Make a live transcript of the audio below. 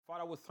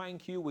Father, we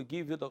thank you. We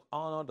give you the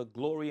honor, the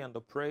glory, and the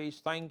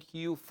praise. Thank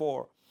you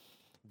for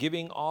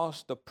giving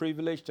us the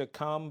privilege to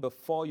come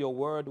before your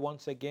word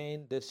once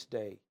again this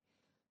day.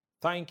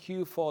 Thank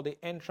you for the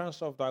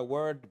entrance of thy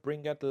word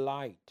bringeth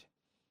light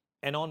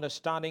and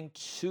understanding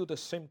to the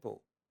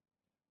simple.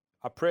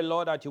 I pray,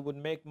 Lord, that you would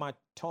make my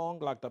tongue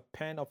like the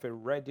pen of a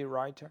ready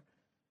writer,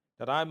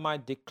 that I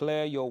might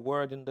declare your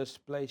word in this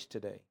place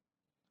today.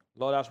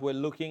 Lord, as we're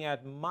looking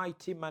at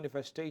mighty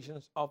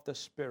manifestations of the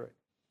Spirit,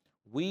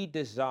 we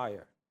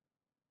desire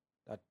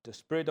that the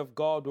Spirit of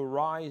God will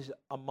rise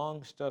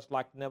amongst us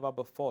like never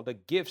before. The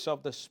gifts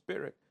of the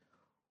Spirit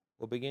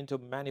will begin to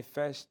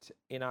manifest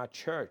in our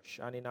church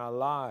and in our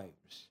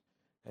lives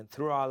and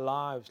through our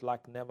lives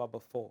like never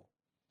before.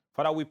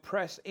 Father, we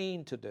press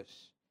into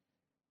this.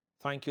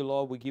 Thank you,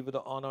 Lord. We give you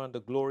the honor and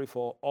the glory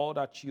for all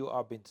that you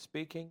have been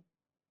speaking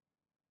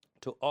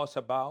to us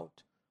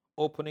about,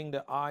 opening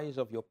the eyes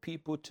of your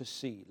people to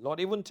see. Lord,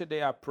 even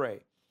today I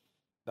pray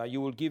that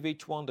you will give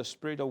each one the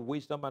spirit of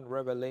wisdom and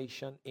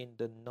revelation in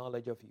the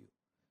knowledge of you.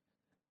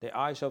 The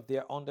eyes of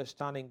their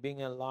understanding being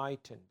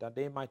enlightened, that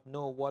they might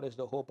know what is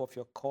the hope of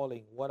your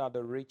calling, what are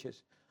the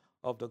riches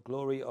of the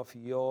glory of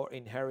your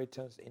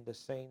inheritance in the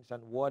saints,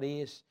 and what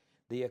is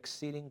the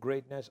exceeding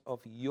greatness of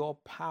your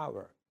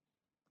power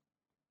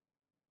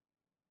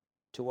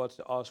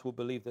towards us who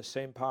believe, the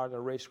same power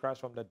that raised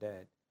Christ from the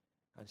dead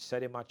and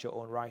set him at your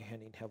own right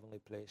hand in heavenly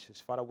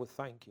places. Father, we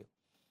thank you.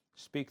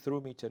 Speak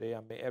through me today,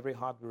 and may every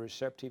heart be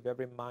receptive,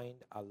 every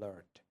mind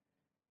alert.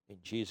 In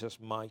Jesus'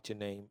 mighty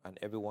name, and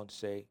everyone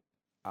say,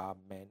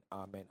 Amen,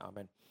 amen,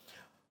 amen.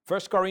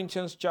 1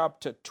 Corinthians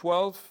chapter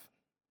 12.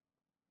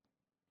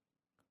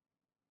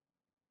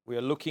 We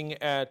are looking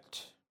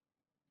at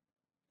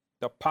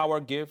the power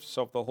gifts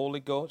of the Holy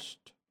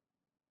Ghost.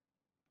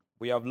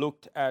 We have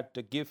looked at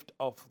the gift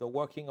of the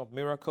working of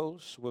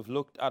miracles. We've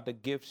looked at the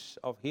gifts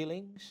of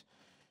healings.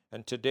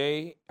 And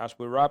today, as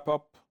we wrap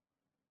up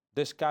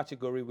this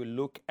category, we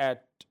look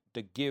at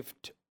the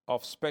gift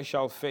of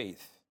special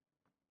faith.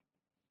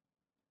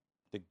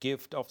 The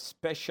gift of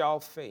special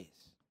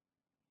faith.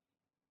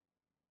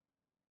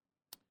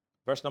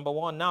 Verse number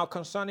 1. Now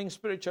concerning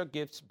spiritual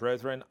gifts,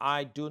 brethren,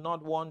 I do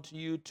not want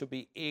you to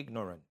be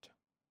ignorant.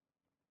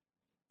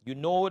 You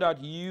know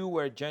that you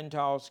were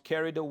Gentiles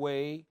carried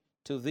away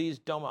to these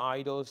dumb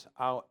idols,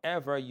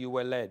 however you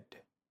were led.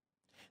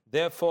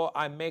 Therefore,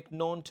 I make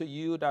known to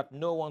you that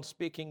no one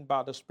speaking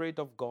by the Spirit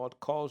of God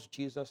calls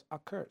Jesus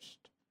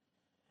accursed.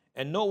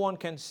 And no one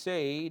can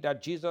say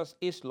that Jesus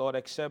is Lord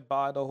except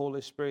by the Holy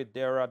Spirit.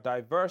 There are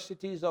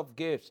diversities of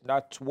gifts.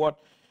 That's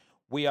what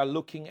we are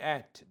looking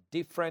at.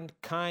 Different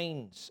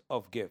kinds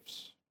of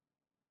gifts.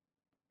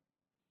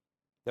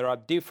 There are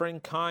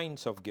different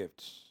kinds of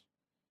gifts.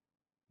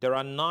 There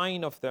are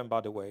 9 of them,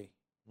 by the way.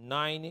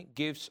 9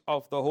 gifts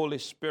of the Holy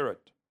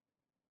Spirit.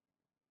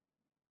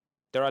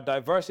 There are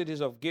diversities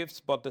of gifts,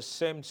 but the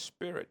same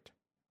Spirit.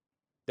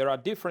 There are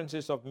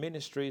differences of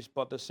ministries,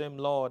 but the same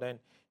Lord. And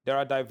there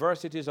are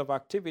diversities of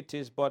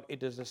activities, but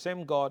it is the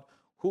same God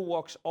who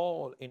works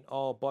all in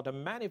all. But the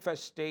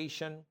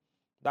manifestation,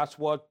 that's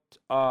what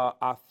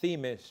our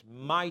theme is,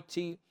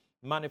 mighty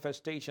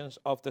manifestations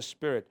of the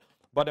Spirit.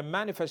 But the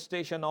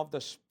manifestation of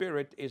the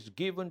Spirit is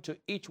given to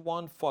each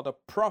one for the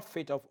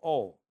profit of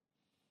all.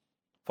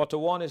 For to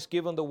one is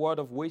given the word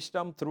of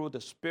wisdom through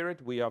the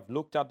Spirit. We have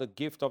looked at the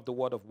gift of the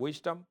word of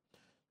wisdom.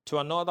 To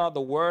another,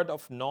 the word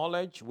of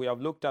knowledge. We have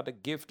looked at the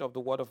gift of the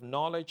word of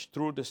knowledge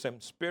through the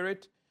same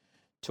Spirit.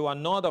 To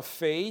another,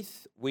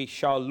 faith. We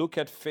shall look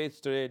at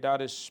faith today.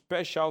 That is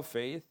special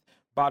faith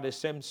by the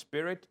same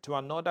Spirit. To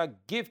another,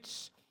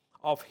 gifts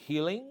of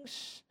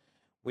healings.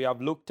 We have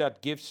looked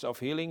at gifts of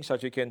healings.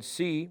 As you can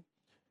see,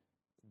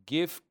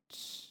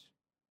 gifts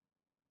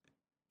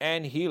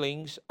and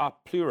healings are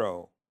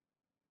plural.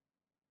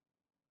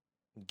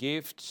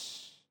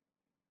 Gifts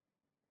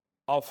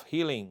of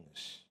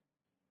healings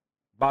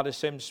by the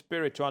same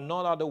Spirit. To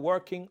another, the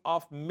working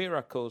of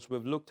miracles.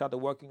 We've looked at the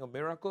working of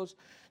miracles.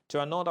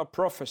 To another,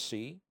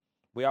 prophecy.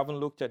 We haven't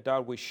looked at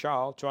that. We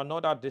shall. To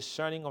another,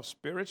 discerning of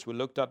spirits. We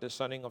looked at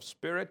discerning of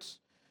spirits.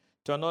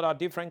 To another,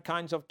 different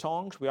kinds of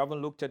tongues. We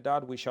haven't looked at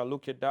that. We shall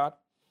look at that.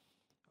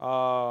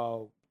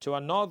 To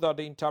another,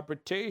 the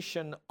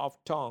interpretation of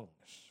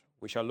tongues.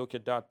 We shall look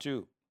at that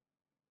too.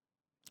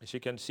 As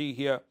you can see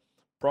here,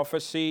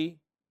 prophecy,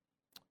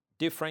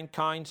 different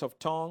kinds of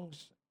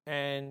tongues,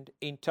 and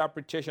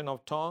interpretation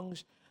of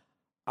tongues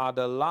are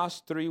the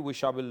last 3 we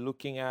shall be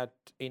looking at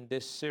in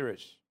this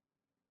series.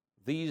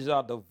 These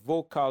are the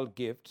vocal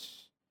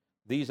gifts.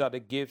 These are the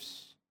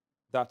gifts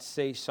that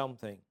say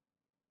something.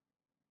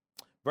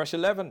 Verse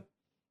 11,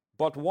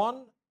 but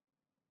one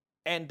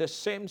and the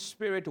same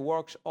Spirit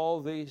works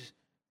all these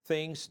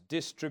things,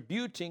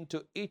 distributing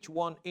to each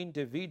one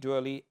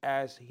individually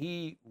as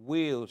he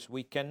wills.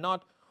 We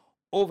cannot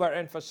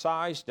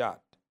overemphasize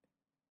that.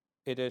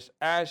 It is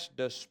as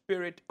the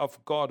Spirit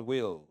of God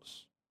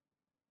wills.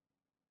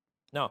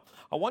 Now,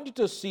 I want you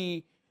to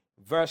see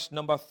verse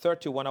number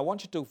 31. I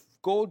want you to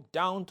go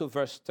down to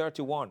verse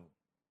 31.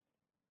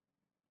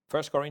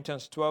 1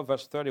 Corinthians 12,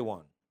 verse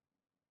 31.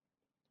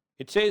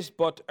 It says,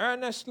 but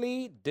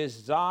earnestly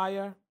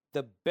desire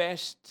the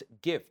best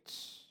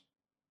gifts.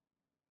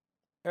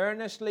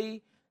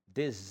 Earnestly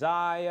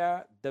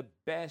desire the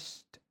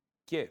best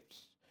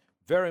gifts.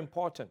 Very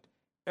important.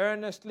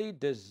 Earnestly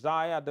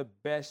desire the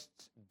best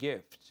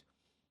gifts.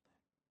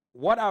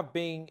 What I've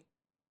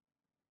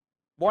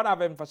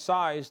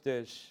emphasized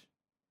is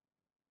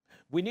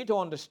we need to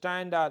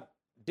understand that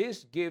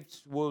these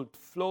gifts will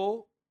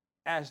flow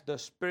as the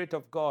Spirit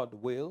of God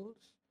wills,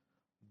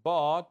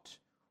 but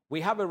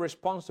we have a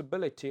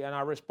responsibility, and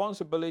our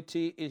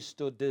responsibility is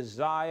to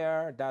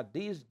desire that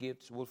these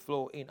gifts will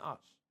flow in us.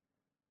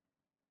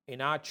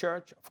 In our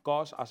church, of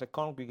course, as a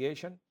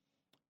congregation,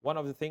 one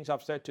of the things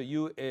I've said to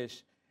you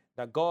is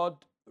that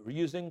God,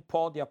 using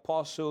Paul the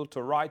Apostle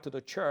to write to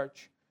the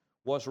church,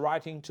 was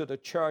writing to the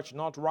church,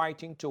 not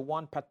writing to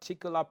one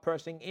particular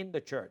person in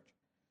the church.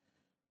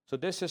 So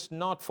this is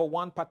not for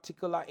one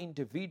particular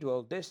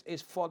individual. This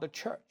is for the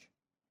church.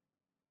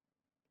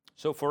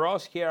 So for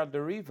us here at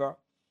the River,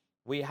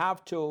 we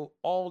have to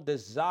all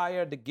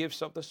desire the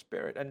gifts of the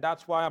Spirit. And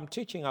that's why I'm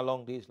teaching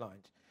along these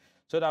lines.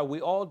 So that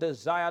we all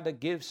desire the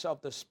gifts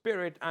of the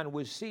Spirit, and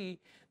we see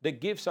the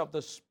gifts of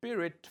the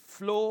Spirit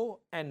flow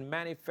and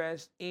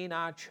manifest in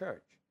our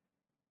church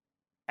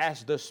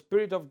as the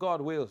Spirit of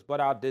God wills. But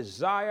our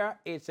desire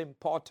is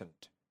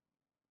important.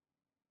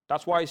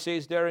 That's why it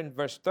says there in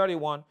verse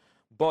 31,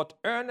 but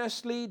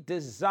earnestly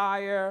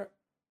desire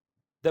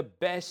the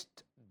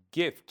best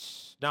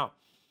gifts. Now,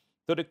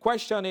 so the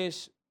question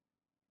is,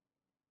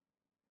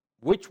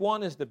 which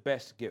one is the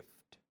best gift?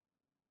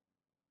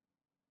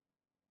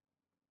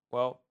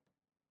 Well,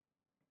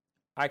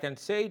 I can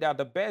say that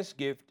the best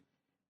gift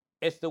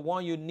is the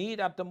one you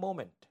need at the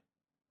moment.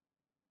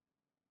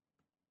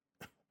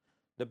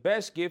 The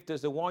best gift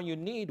is the one you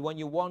need when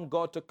you want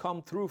God to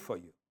come through for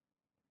you.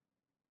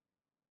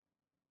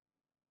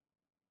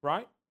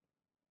 Right?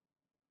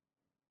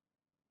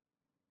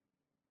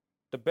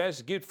 The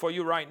best gift for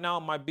you right now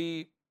might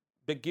be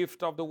the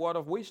gift of the word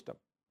of wisdom,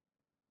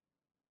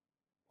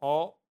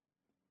 or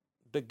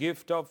the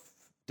gift of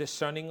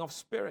discerning of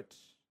spirits.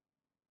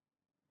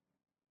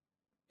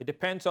 It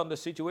depends on the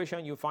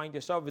situation you find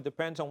yourself. It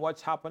depends on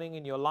what's happening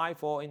in your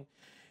life, or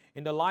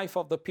in the life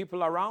of the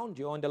people around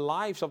you, or in the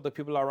lives of the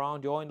people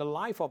around you, or in the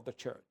life of the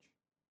church.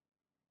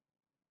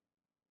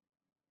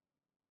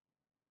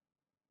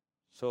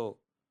 So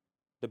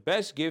the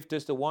best gift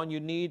is the one you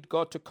need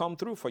God to come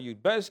through for you.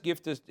 Best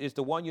gift is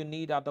the one you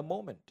need at the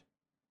moment.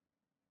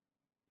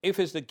 If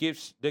it's the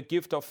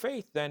gift of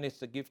faith, then it's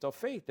the gift of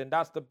faith. And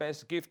that's the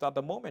best gift at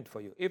the moment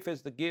for you. If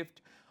it's the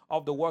gift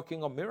of the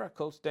working of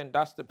miracles, then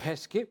that's the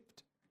best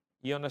gift.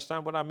 You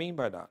understand what I mean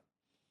by that?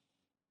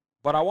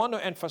 But I want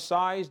to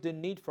emphasize the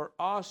need for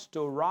us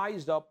to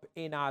rise up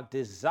in our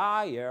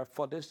desire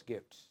for these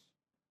gifts.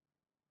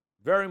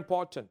 Very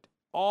important.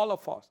 All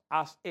of us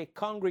as a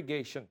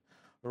congregation,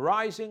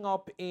 rising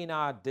up in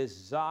our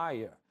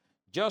desire,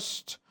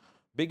 just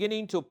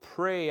beginning to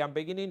pray and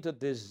beginning to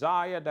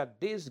desire that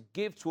these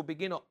gifts will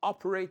begin to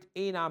operate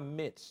in our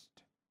midst.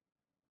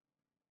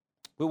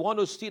 We want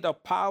to see the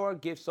power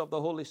gifts of the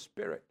Holy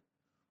Spirit.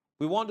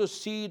 We want to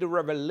see the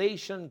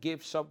revelation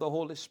gifts of the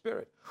Holy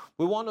Spirit.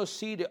 We want to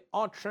see the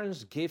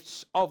utterance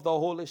gifts of the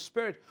Holy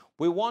Spirit.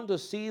 We want to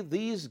see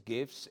these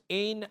gifts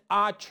in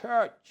our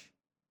church.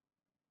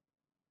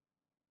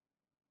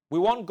 We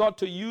want God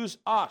to use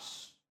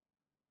us.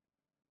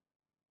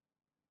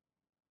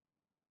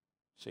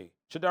 See,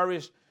 so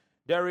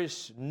there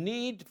is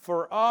need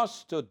for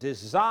us to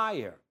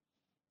desire.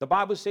 The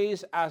Bible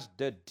says, as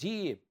the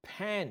deer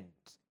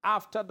pants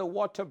after the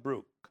water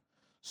brook,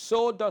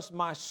 so does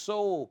my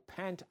soul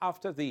pant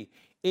after thee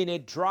in a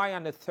dry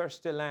and a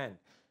thirsty land.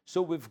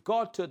 So we've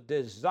got to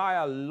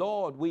desire,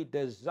 Lord, we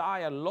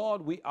desire,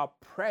 Lord, we are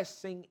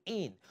pressing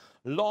in.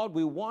 Lord,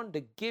 we want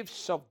the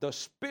gifts of the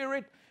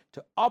Spirit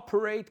to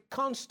operate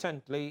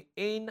constantly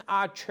in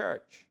our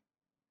church.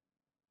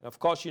 Of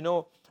course, you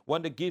know,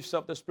 when the gifts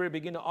of the Spirit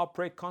begin to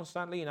operate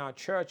constantly in our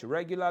church,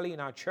 regularly in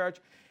our church,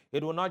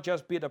 it will not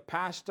just be the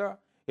pastor,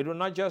 it will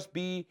not just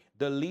be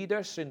the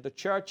leaders in the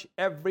church.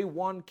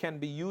 Everyone can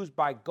be used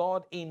by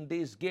God in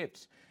these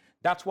gifts.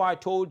 That's why I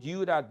told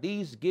you that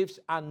these gifts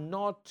are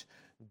not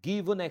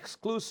given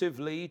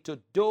exclusively to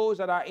those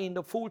that are in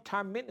the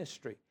full-time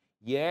ministry.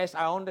 Yes,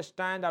 I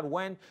understand that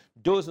when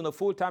those in the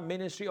full-time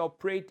ministry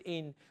operate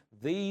in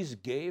these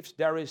gifts,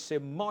 there is a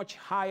much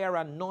higher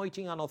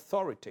anointing and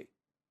authority.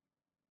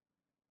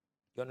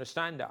 You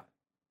understand that?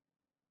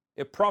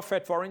 A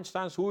prophet, for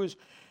instance, who is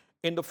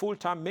in the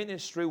full-time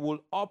ministry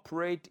will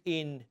operate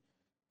in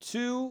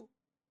 2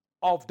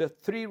 of the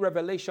 3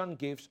 revelation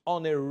gifts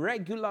on a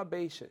regular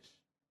basis,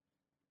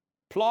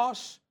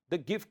 plus the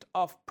gift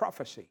of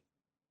prophecy.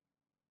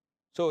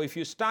 So if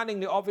you stand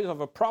in the office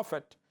of a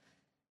prophet,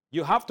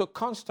 you have to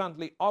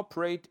constantly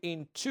operate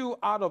in 2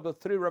 out of the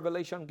 3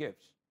 revelation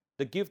gifts.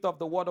 The gift of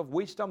the word of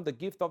wisdom, the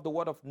gift of the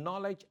word of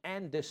knowledge,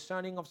 and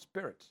discerning of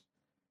spirits.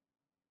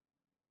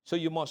 So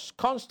you must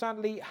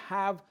constantly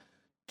have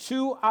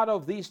 2 out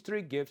of these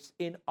 3 gifts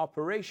in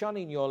operation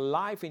in your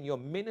life, in your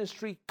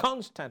ministry,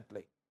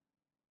 constantly.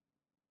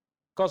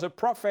 Because a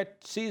prophet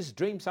sees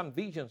dreams and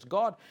visions.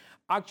 God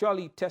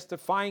actually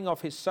testifying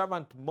of his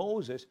servant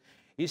Moses,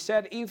 he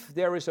said, if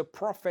there is a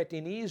prophet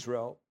in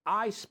Israel,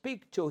 I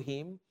speak to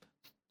him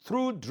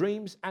through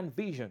dreams and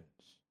visions.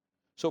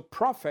 So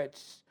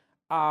prophets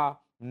are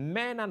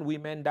men and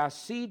women that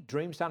see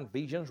dreams and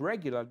visions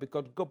regularly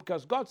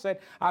because God said,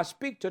 I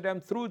speak to them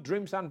through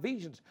dreams and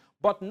visions.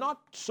 But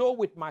not so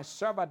with my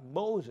servant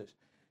Moses,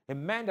 a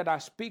man that I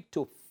speak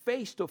to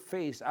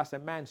face as a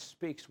man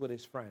speaks with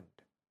his friend.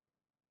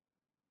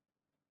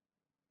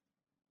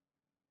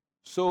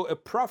 So a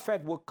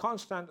prophet will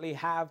constantly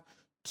have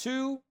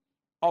 2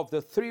 of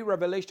the 3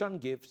 revelation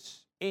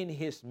gifts in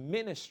his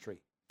ministry,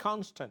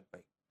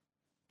 constantly,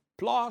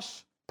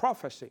 plus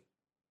prophecy.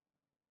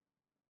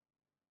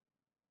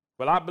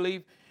 Well, I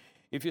believe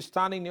if you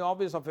stand in the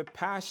office of a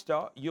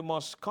pastor, you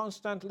must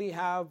constantly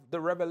have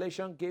the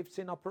revelation gifts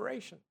in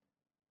operation.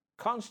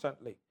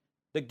 Constantly.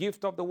 The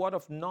gift of the word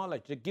of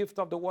knowledge, the gift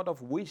of the word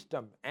of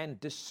wisdom and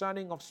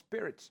discerning of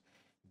spirits.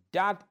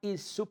 That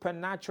is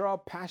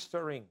supernatural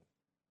pastoring.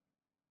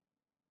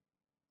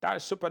 That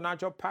is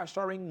supernatural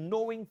pastoring,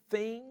 knowing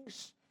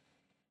things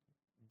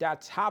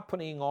that's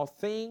happening or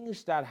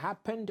things that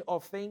happened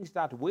or things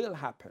that will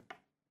happen.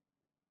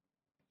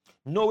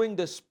 Knowing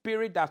the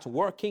spirit that's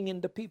working in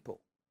the people.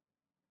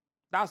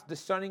 That's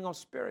discerning of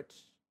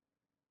spirits.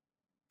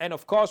 And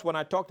of course, when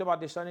I talked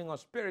about discerning of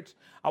spirits,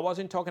 I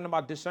wasn't talking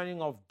about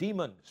discerning of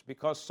demons,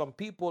 because some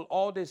people,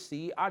 all they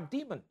see are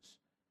demons.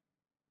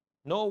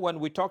 No, when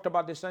we talked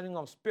about discerning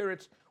of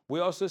spirits, we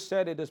also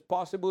said it is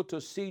possible to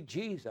see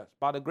Jesus.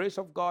 By the grace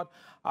of God,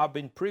 I've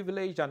been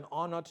privileged and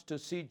honored to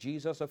see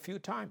Jesus a few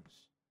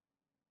times.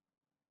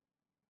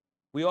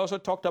 We also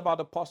talked about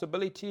the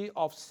possibility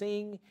of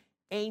seeing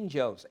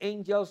angels.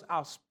 Angels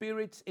are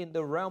spirits in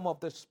the realm of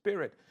the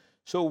spirit.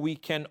 So we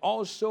can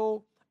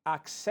also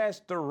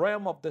access the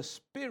realm of the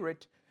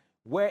spirit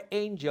where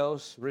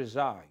angels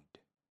reside.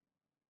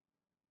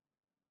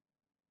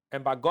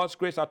 And by God's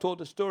grace, I told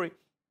the story.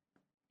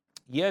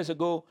 Years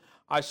ago,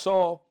 I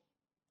saw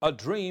a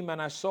dream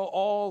and I saw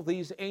all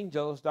these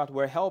angels that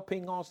were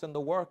helping us in the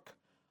work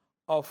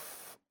of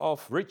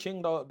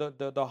reaching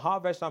the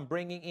harvest and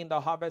bringing in the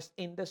harvest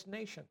in this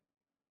nation.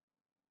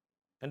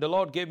 And the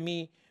Lord gave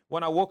me,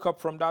 when I woke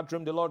up from that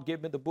dream, the Lord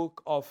gave me the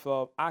book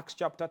of Acts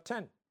chapter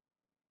 10,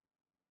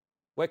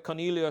 where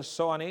Cornelius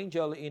saw an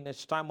angel in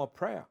his time of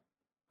prayer.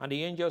 And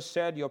the angel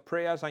said, your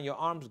prayers and your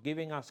alms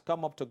giving has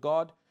come up to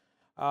God,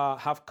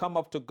 have come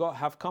up to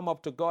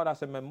God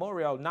as a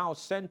memorial. Now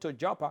send to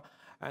Joppa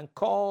and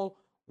call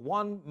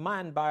one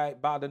man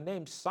by the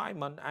name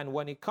Simon, and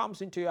when he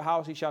comes into your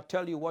house, he shall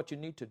tell you what you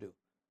need to do.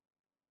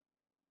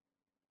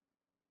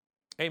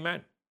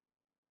 Amen.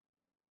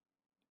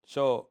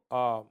 So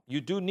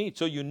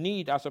you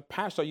need, as a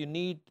pastor, you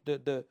need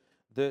the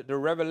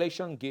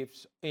revelation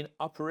gifts in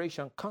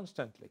operation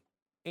constantly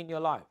in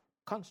your life,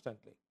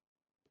 constantly.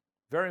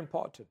 Very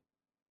important.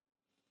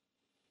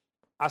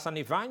 As an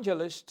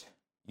evangelist,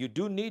 you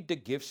do need the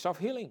gifts of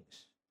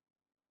healings.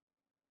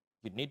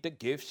 You need the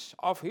gifts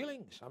of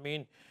healings. I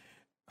mean,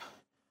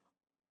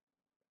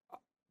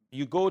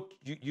 you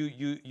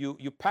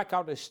pack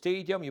out a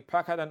stadium, you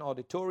pack out an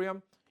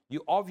auditorium,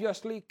 you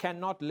obviously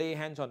cannot lay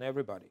hands on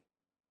everybody.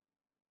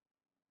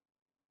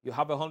 You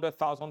have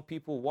 100,000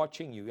 people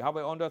watching you. You have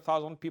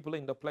 100,000 people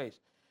in the place.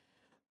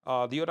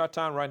 The other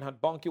time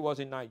Reinhard Bonnke was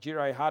in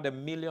Nigeria, I had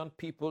 1 million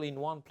people in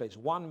one place.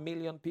 1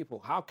 million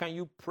people. How can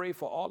you pray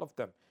for all of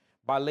them?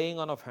 By laying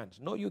on of hands.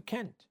 No, you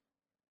can't.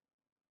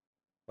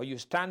 But you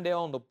stand there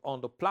on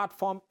the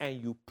platform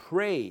and you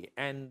pray,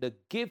 and the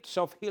gifts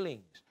of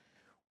healings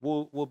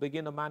will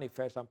begin to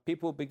manifest, and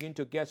people begin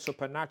to get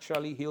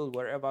supernaturally healed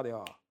wherever they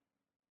are.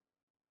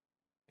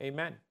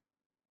 Amen.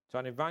 So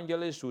an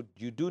evangelist,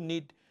 you do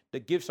need the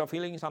gifts of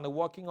healings and the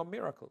working of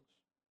miracles.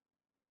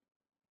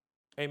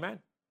 Amen.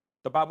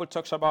 The Bible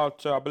talks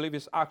about, I believe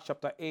it's Acts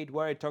chapter 8,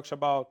 where it talks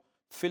about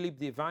Philip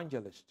the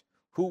evangelist,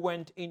 who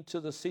went into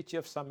the city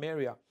of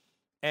Samaria,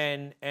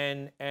 and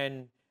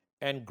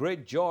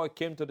great joy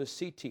came to the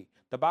city.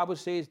 The Bible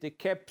says they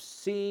kept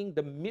seeing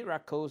the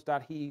miracles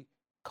that he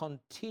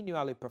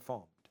continually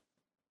performed.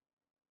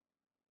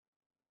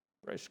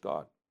 Praise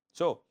God.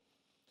 So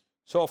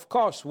of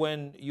course,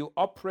 when you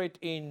operate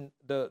in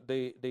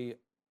the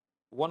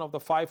one of the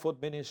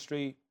fivefold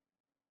ministry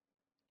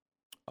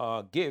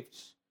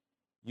gifts,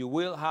 you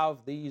will have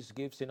these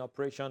gifts in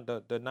operation,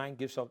 the 9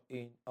 gifts of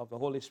the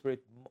Holy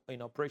Spirit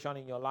in operation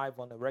in your life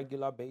on a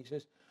regular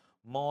basis,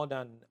 more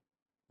than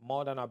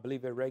I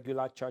believe a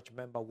regular church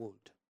member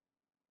would.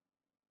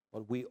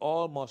 But we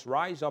all must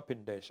rise up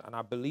in this, and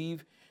I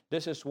believe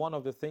this is one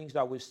of the things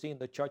that we see in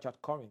the church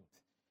at Corinth,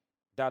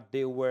 that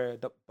they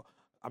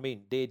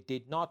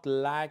did not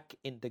lack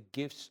in the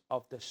gifts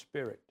of the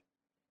Spirit,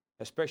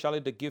 especially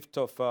the gift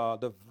of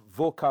the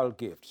vocal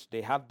gifts.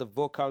 They had the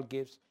vocal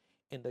gifts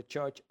in the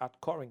church at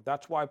Corinth.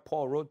 That's why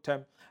Paul wrote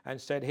them and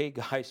said, hey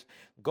guys,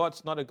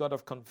 God's not a God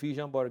of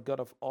confusion, but a God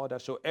of order.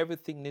 So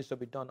everything needs to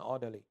be done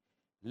orderly.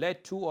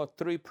 Let 2 or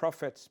 3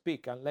 prophets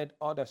speak and let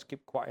others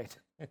keep quiet.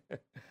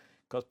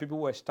 because people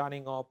were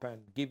standing up and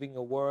giving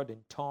a word in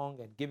tongue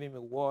and giving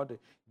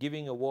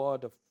a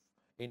word of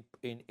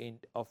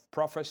of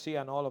prophecy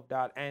and all of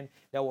that, and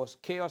there was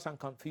chaos and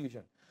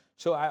confusion.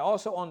 So I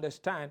also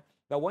understand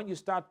that when you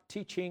start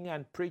teaching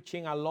and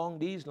preaching along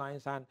these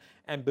lines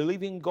and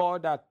believing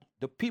God that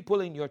the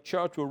people in your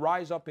church will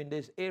rise up in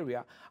this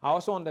area, I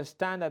also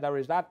understand that there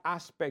is that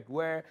aspect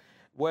where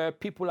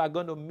people are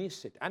going to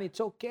miss it. And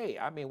it's okay.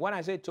 I mean, when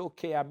I say it's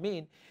okay, I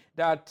mean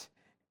that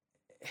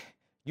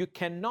you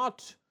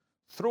cannot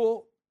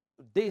throw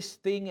this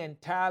thing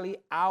entirely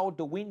out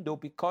the window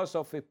because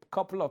of a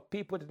couple of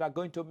people that are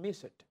going to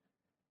miss it.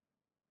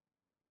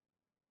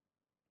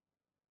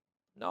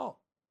 No.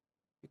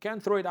 You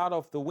can't throw it out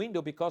of the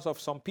window because of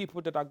some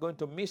people that are going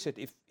to miss it.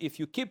 If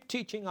you keep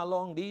teaching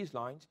along these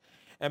lines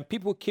and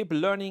people keep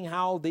learning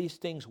how these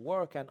things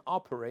work and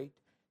operate,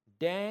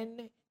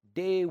 then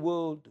they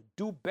will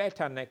do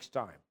better next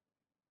time.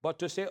 But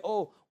to say,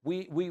 oh,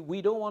 we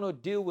don't want to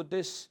deal with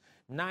this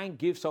 9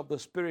 gifts of the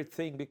Spirit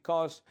thing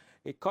because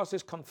it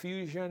causes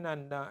confusion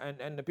and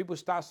the people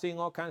start seeing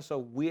all kinds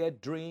of weird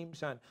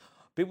dreams and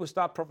people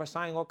start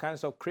prophesying all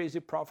kinds of crazy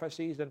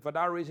prophecies, and for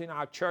that reason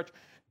our church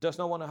does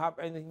not want to have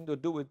anything to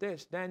do with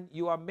this, then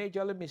you are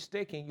majorly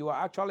mistaken. You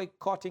are actually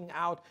cutting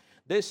out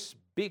this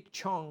big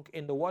chunk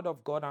in the Word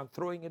of God and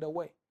throwing it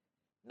away.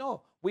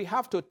 No, we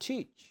have to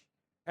teach.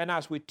 And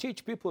as we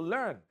teach, people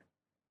learn.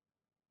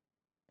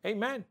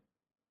 Amen.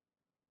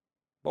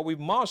 But we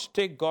must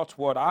take God's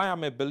word. I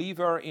am a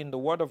believer in the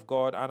Word of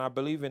God, and I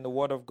believe in the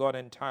Word of God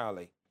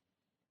entirely.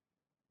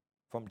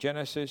 From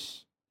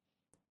Genesis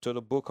to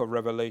the book of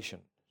Revelation.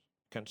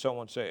 Can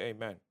someone say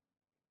amen?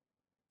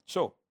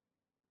 So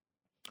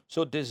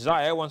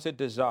desire. Everyone say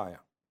desire.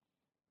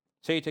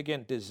 Say it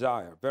again,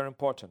 desire. Very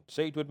important.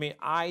 Say it with me.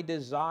 I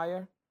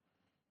desire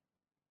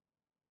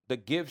the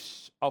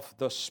gifts of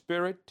the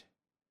Spirit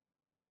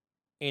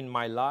in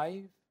my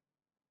life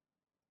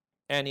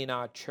and in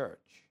our church.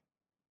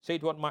 Say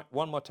it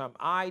one more time.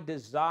 I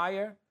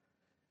desire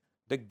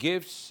the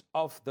gifts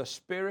of the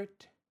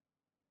Spirit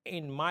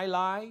in my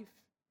life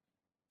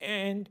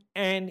and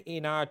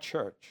in our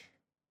church.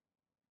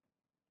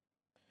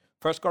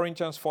 1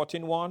 Corinthians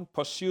 14:1,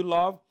 pursue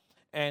love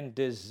and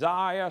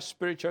desire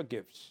spiritual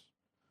gifts.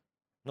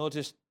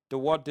 Notice the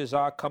word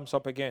desire comes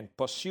up again.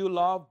 Pursue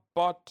love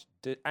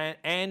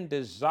and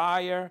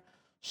desire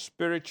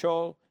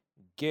spiritual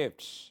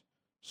gifts.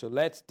 So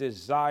let's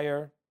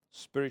desire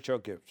spiritual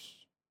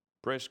gifts.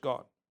 Praise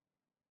God.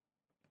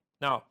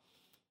 Now,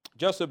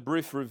 just a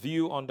brief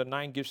review on the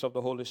 9 gifts of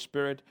the Holy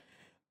Spirit.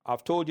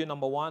 I've told you,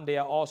 number 1, they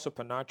are all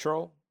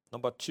supernatural.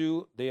 Number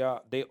 2,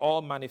 they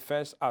all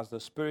manifest as the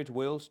Spirit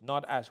wills,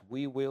 not as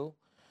we will.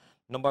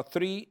 Number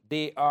 3,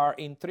 they are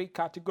in 3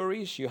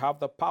 categories. You have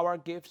the power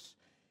gifts,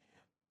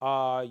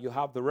 you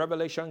have the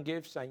revelation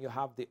gifts, and you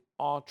have the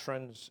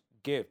utterance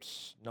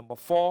gifts. Number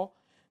 4,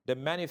 they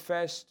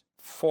manifest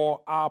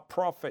for our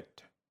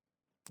profit.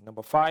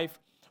 Number 5,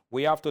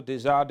 we have to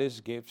desire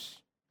these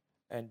gifts,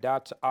 and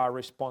that's our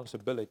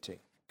responsibility.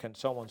 Can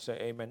someone say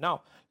amen?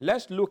 Now,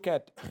 let's look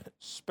at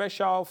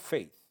special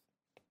faith.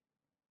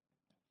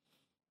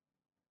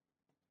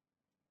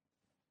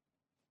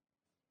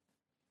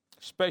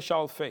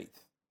 Special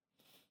faith.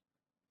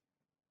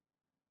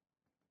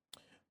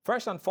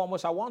 First and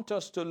foremost, I want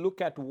us to look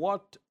at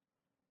what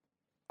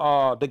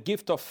the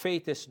gift of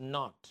faith is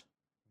not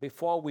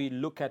before we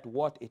look at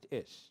what it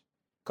is.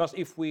 Because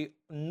if we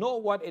know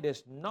what it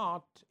is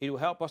not, it will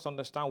help us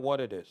understand what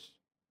it is.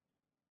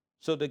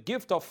 So the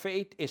gift of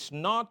faith is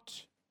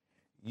not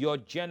your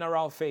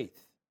general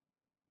faith.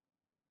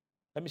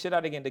 Let me say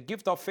that again. The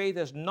gift of faith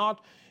is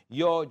not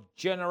your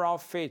general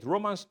faith.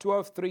 Romans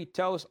 12:3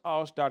 tells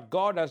us that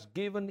God has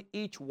given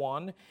each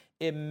one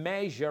a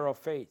measure of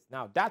faith.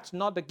 Now, that's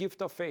not the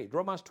gift of faith.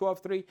 Romans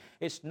 12:3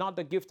 is not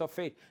the gift of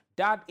faith.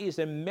 That is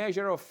a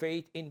measure of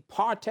faith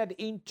imparted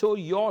into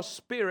your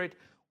spirit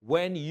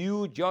when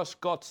you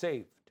just got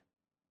saved.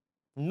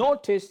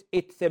 Notice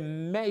it's a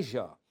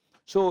measure.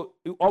 So,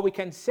 or we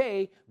can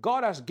say,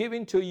 God has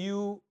given to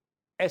you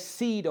a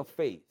seed of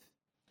faith.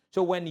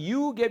 So when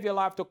you gave your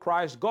life to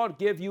Christ, God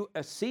gave you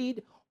a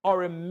seed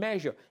or a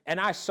measure. And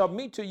I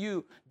submit to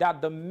you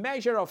that the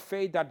measure of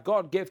faith that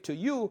God gave to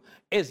you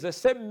is the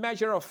same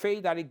measure of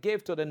faith that He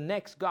gave to the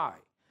next guy.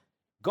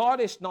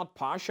 God is not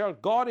partial.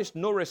 God is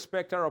no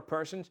respecter of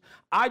persons.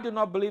 I do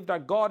not believe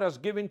that God has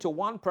given to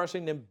one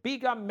person a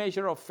bigger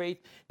measure of faith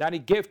than He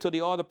gave to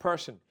the other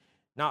person.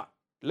 Now,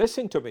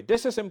 listen to me.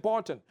 This is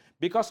important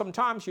because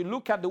sometimes you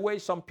look at the way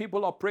some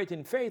people operate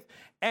in faith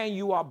and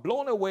you are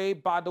blown away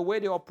by the way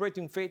they operate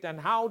in faith and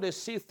how they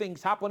see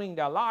things happening in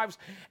their lives,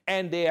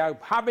 and they are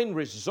having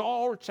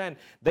results and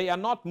they are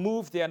not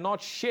moved, they are not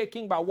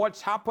shaking by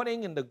what's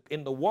happening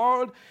in the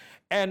world.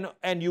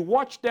 And you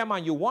watch them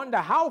and you wonder,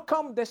 how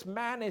come this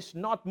man is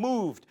not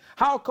moved?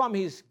 How come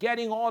he's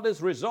getting all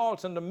these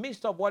results in the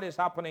midst of what is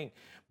happening?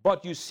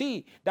 But you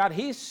see that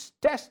his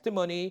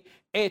testimony,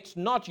 it's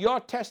not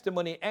your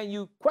testimony, and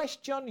you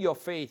question your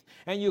faith,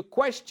 and you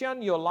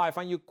question your life,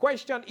 and you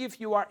question if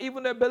you are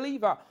even a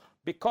believer.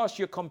 because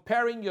you're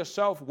comparing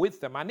yourself with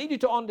them. I need you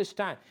to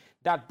understand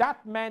that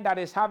that man that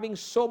is having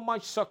so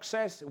much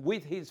success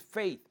with his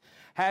faith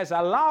has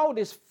allowed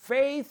his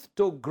faith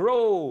to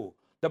grow.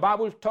 The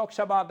Bible talks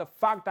about the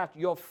fact that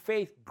your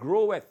faith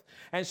groweth.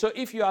 And so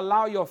if you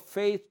allow your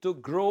faith to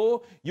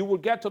grow, you will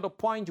get to the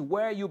point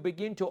where you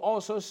begin to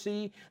also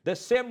see the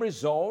same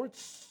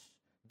results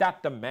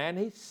that the man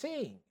is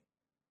seeing.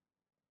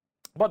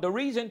 But the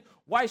reason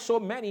why so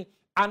many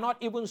are not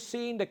even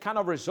seeing the kind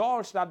of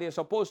results that they're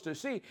supposed to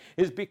see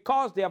is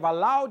because they have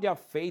allowed their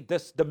faith,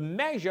 the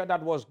measure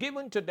that was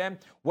given to them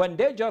when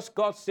they just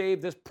got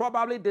saved is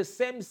probably the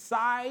same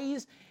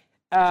size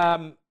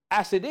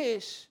as it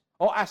is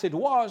or as it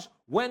was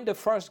when they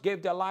first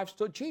gave their lives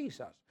to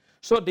Jesus.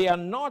 So they are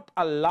not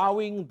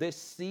allowing the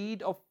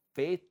seed of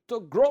faith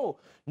to grow.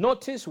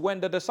 Notice when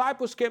the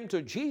disciples came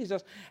to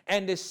Jesus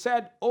and they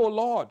said, "Oh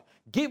Lord,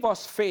 give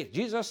us faith."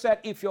 Jesus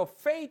said, "If your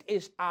faith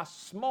is as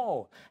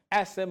small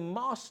as a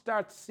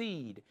mustard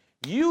seed,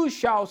 you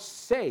shall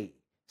say."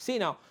 See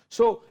now,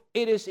 so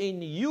it is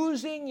in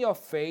using your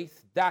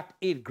faith that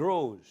it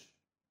grows.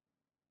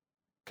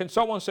 Can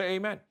someone say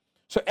amen?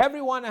 So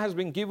everyone has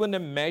been given a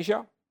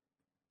measure,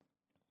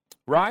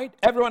 right?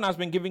 Everyone has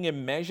been given a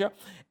measure,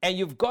 and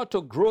you've got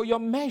to grow your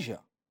measure.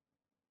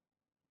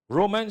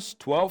 Romans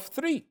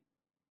 12:3.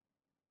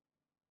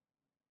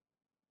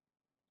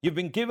 You've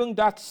been given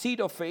that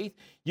seed of faith.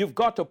 You've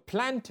got to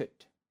plant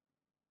it.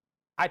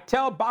 I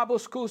tell Bible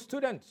school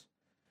students,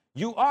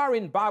 you are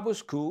in Bible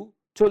school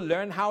to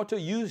learn how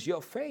to use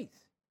your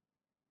faith.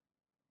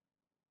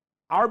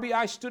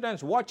 RBI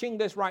students watching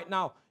this right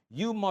now,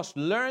 you must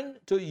learn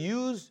to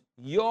use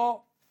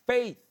your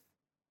faith.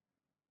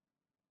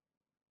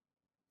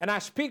 And I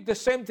speak the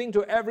same thing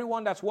to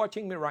everyone that's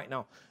watching me right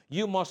now.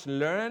 You must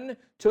learn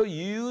to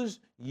use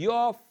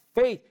your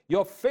faith.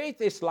 Your faith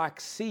is like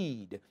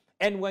seed.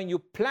 And when you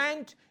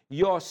plant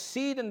your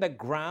seed in the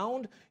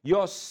ground,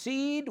 your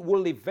seed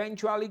will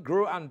eventually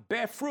grow and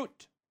bear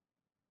fruit.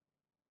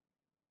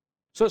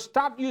 So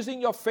start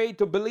using your faith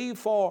to believe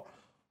for,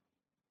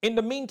 in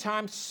the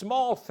meantime,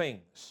 small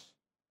things.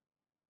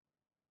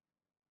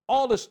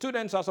 All the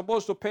students are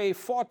supposed to pay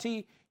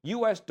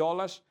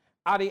 $40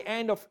 at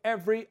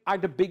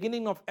the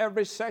beginning of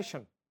every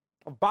session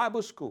of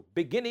Bible school,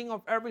 beginning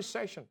of every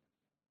session.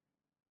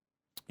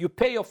 You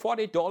pay your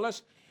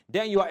 $40,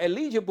 then you are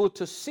eligible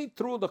to sit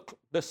through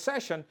the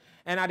session,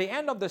 and at the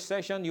end of the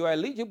session, you are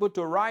eligible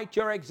to write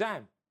your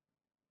exam.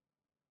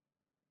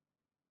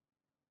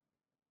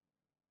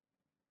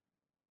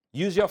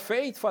 Use your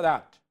faith for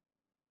that.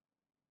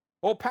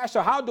 Oh,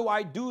 Pastor, how do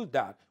I do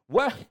that?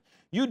 Well,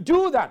 you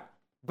do that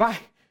by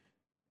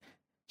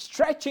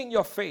stretching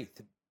your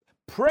faith,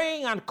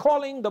 praying and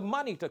calling the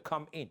money to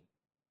come in.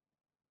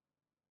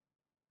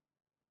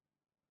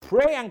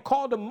 Pray and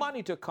call the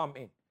money to come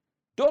in.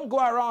 Don't go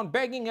around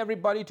begging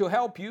everybody to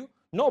help you.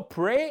 No,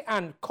 pray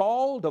and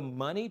call the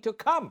money to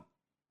come.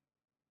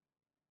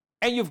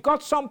 And you've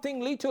got something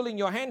little in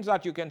your hands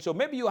that you can sow.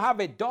 Maybe you have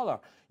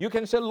 $1. You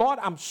can say, "Lord,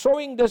 I'm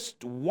sowing this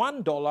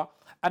 $1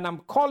 and I'm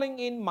calling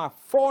in my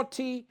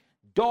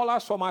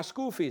 $40 for my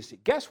school fees."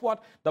 Guess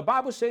what? The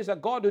Bible says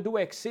that God will do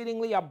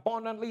exceedingly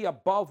abundantly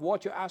above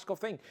what you ask or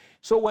think.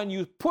 So when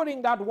you put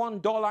in that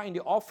 $1 in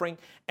the offering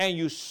and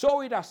you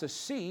sow it as a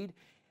seed,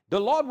 the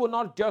Lord will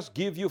not just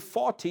give you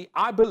 40.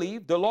 I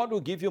believe the Lord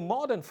will give you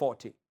more than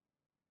 40.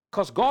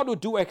 Because God will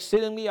do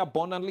exceedingly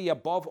abundantly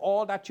above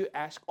all that you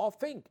ask or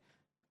think,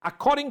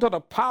 according to the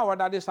power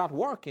that is at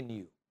work in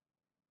you.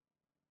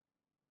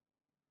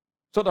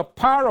 So the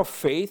power of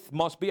faith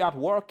must be at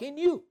work in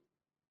you.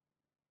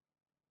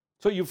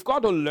 So you've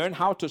got to learn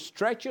how to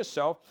stretch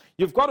yourself.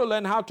 You've got to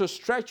learn how to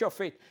stretch your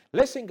faith.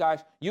 Listen,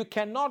 guys, you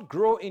cannot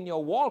grow in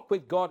your walk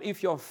with God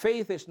if your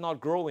faith is not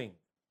growing.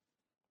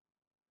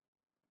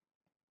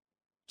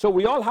 So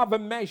we all have a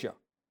measure.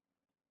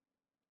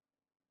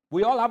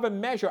 We all have a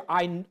measure.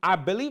 I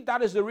believe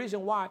that is the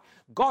reason why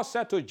God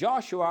said to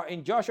Joshua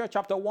in Joshua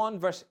chapter 1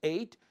 verse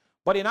 8,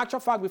 but in actual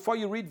fact, before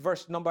you read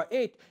verse number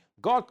 8,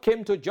 God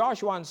came to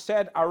Joshua and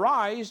said,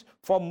 "Arise,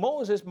 for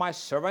Moses, my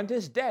servant,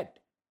 is dead."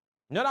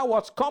 In other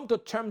words, come to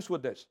terms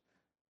with this.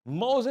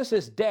 Moses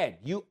is dead.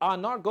 You are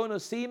not going to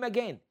see him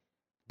again.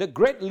 The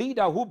great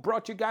leader who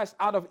brought you guys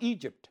out of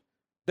Egypt,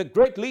 the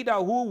great leader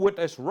who with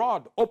his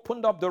rod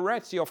opened up the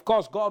Red Sea, of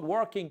course, God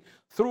working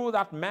through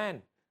that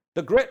man.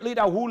 The great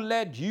leader who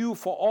led you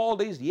for all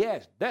these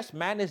years, this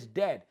man is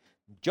dead.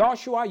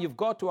 Joshua, you've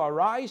got to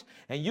arise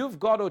and you've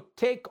got to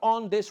take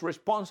on this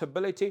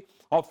responsibility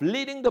of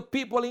leading the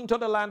people into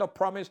the land of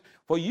promise,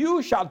 for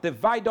you shall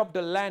divide up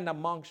the land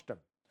amongst them.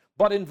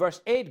 But in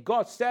verse 8,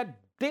 God said,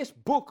 "This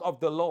book of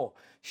the law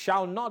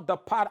shall not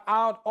depart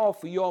out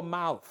of your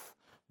mouth,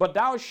 but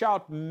thou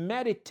shalt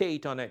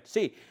meditate on it."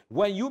 See,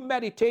 when you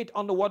meditate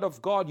on the word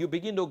of God, you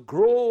begin to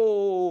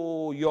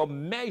grow your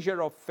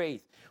measure of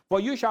faith. For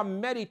you shall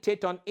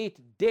meditate on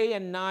it day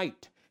and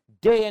night,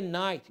 day and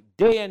night,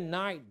 day and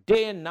night,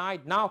 day and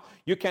night. Now,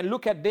 you can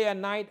look at day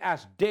and night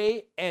as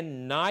day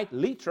and night,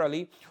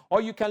 literally, or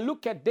you can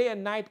look at day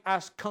and night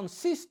as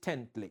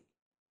consistently.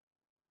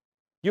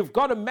 You've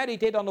got to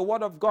meditate on the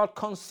Word of God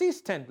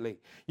consistently.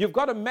 You've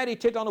got to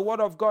meditate on the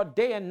Word of God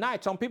day and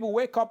night. Some people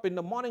wake up in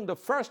the morning, the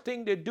first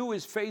thing they do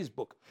is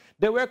Facebook.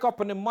 They wake up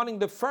in the morning,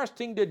 the first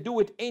thing they do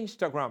is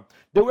Instagram.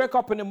 They wake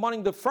up in the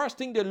morning, the first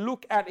thing they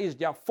look at is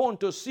their phone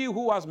to see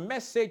who has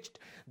messaged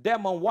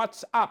them on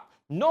WhatsApp.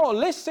 No,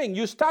 listen,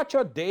 you start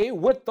your day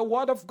with the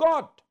Word of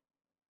God.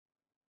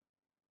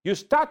 You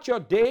start your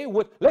day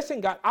with,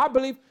 listen, God, I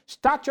believe,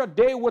 start your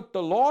day with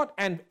the Lord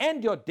and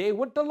end your day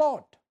with the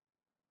Lord.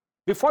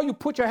 Before you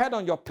put your head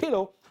on your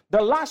pillow,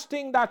 the last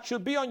thing that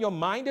should be on your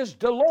mind is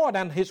the Lord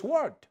and His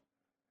Word.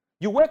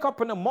 You wake up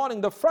in the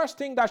morning, the first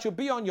thing that should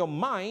be on your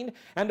mind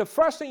and the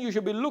first thing you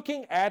should be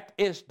looking at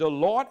is the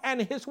Lord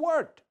and His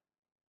Word.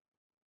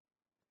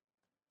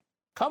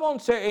 Come on,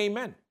 say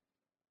amen.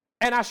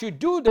 And as you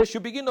do this, you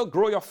begin to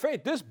grow your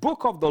faith. This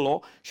book of the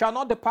law shall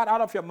not depart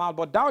out of your mouth,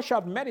 but thou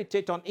shalt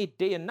meditate on it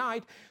day and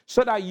night,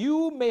 so that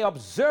you may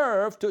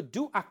observe to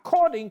do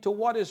according to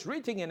what is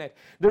written in it.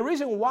 The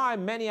reason why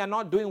many are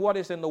not doing what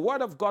is in the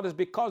Word of God is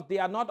because they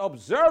are not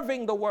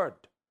observing the Word.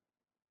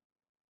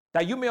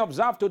 That you may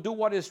observe to do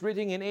what is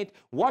written in it.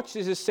 Watch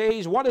this, it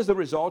says, what is the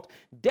result?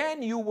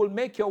 Then you will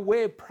make your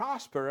way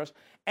prosperous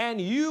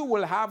and you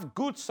will have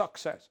good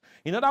success.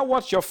 In other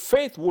words, your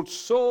faith will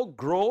so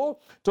grow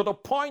to the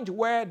point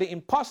where the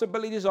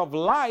impossibilities of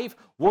life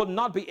will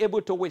not be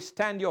able to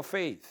withstand your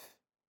faith.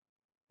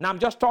 Now, I'm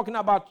just talking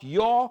about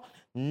your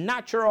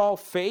natural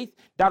faith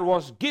that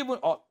was given,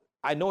 or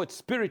I know it's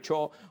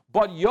spiritual,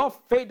 but your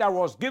faith that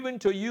was given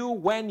to you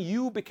when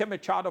you became a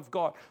child of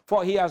God.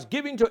 For He has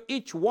given to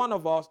each one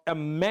of us a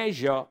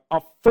measure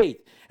of faith.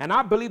 And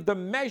I believe the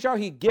measure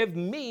He gave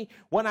me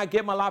when I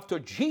gave my life to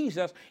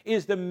Jesus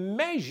is the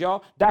measure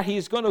that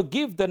He's going to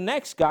give the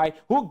next guy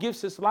who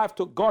gives his life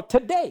to God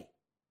today.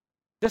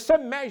 The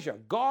same measure.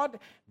 God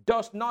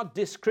does not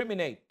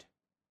discriminate.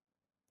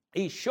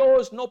 He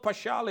shows no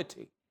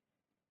partiality.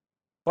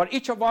 But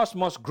each of us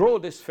must grow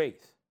this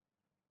faith.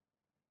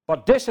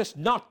 But this is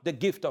not the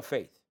gift of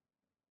faith.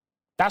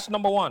 That's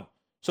number one.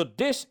 So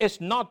this is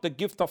not the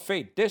gift of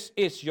faith. This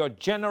is your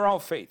general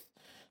faith.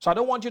 So I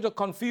don't want you to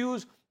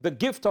confuse the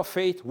gift of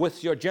faith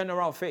with your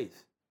general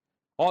faith,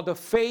 or the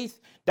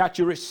faith that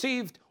you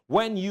received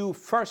when you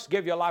first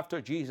gave your life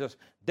to Jesus.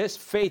 This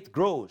faith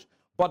grows,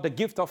 but the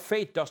gift of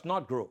faith does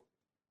not grow.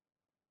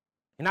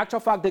 In actual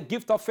fact, the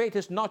gift of faith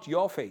is not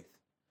your faith.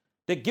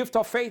 The gift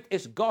of faith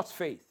is God's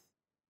faith.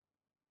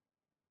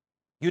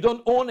 You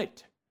don't own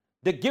it.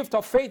 The gift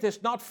of faith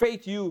is not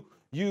faith you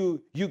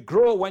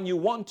grow when you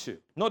want to.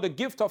 No, the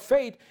gift of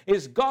faith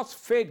is God's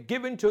faith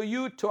given to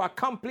you to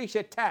accomplish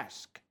a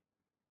task.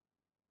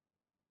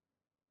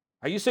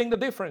 Are you seeing the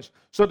difference?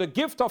 So the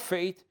gift of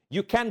faith,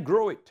 you can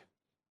grow it.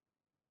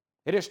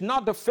 It is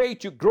not the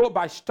faith you grow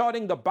by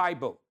studying the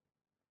Bible.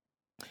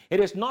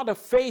 It is not a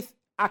faith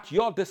at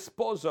your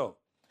disposal.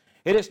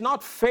 It is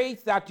not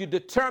faith that you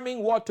determine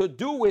what to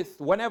do with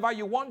whenever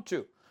you want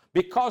to.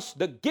 Because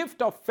the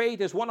gift of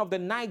faith is one of the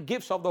 9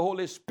 gifts of the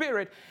Holy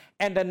Spirit,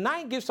 and the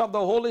 9 gifts of the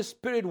Holy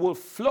Spirit will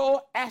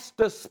flow as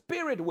the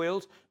Spirit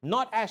wills,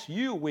 not as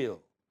you will.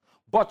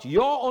 But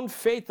your own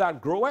faith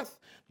that groweth,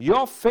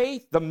 your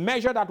faith, the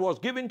measure that was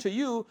given to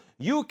you,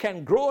 you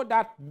can grow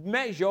that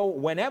measure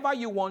whenever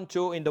you want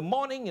to, in the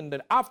morning, in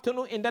the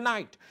afternoon, in the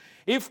night.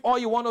 If all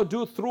you want to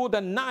do through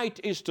the night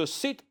is to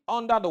sit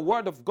under the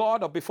Word of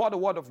God or before the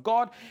Word of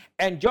God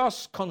and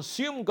just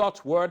consume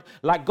God's Word,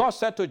 like God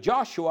said to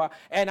Joshua,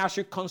 and as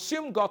you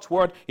consume God's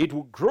Word, it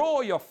will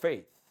grow your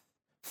faith.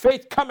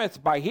 Faith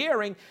cometh by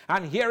hearing,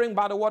 and hearing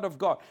by the Word of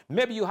God.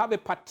 Maybe you have a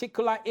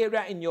particular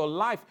area in your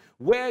life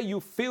where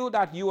you feel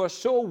that you are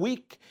so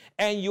weak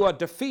and you are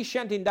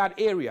deficient in that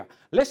area.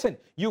 Listen,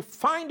 you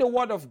find the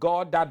Word of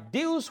God that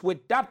deals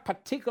with that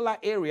particular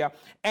area,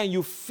 and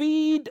you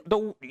feed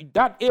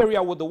that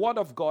area with the Word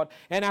of God.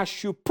 And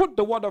as you put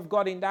the Word of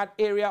God in that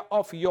area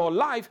of your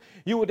life,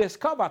 you will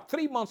discover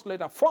 3 months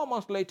later, 4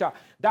 months later,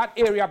 that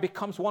area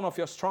becomes one of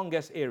your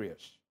strongest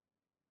areas.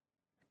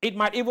 It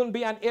might even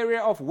be an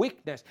area of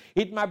weakness.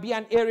 It might be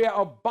an area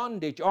of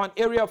bondage or an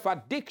area of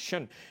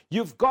addiction.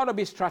 You've got to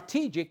be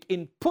strategic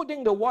in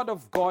putting the Word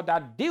of God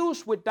that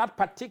deals with that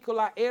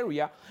particular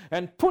area,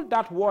 and put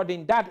that Word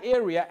in that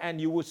area,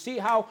 and you will see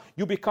how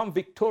you become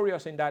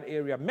victorious in that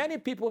area. Many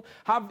people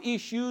have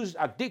issues,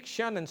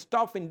 addiction and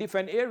stuff in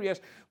different areas,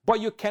 but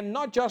you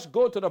cannot just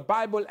go to the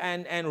Bible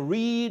and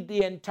read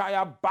the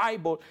entire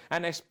Bible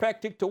and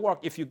expect it to work.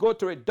 If you go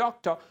to a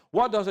doctor,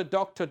 what does a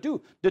doctor do?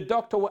 The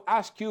doctor will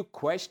ask you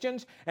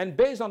questions, and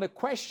based on the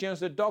questions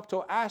the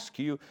doctor asks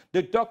you,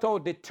 the doctor will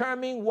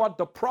determine what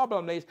the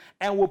problem is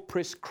and will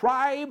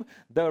prescribe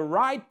the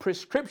right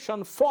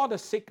prescription for the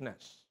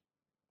sickness.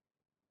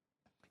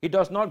 It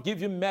does not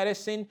give you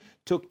medicine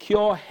to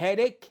cure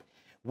headache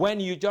when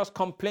you just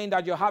complain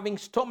that you're having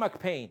stomach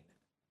pain.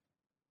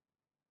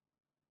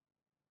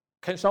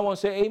 Can someone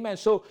say amen?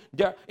 So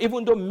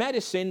even though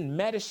medicine,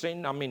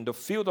 the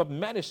field of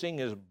medicine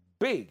is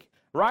big,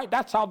 right?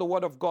 That's how the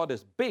Word of God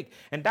is big,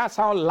 and that's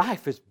how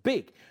life is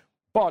big.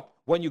 But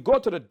when you go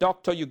to the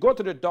doctor,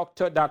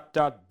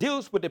 that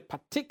deals with a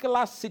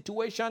particular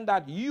situation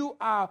that you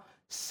are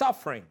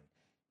suffering,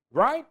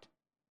 right?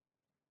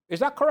 Is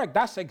that correct?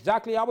 That's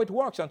exactly how it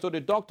works. And so the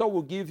doctor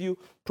will give you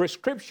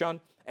prescription,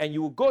 and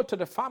you will go to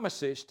the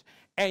pharmacist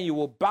and you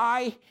will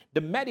buy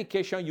the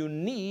medication you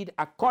need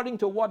according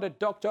to what the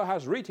doctor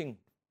has written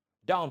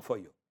down for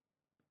you.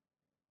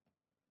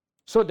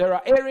 So there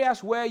are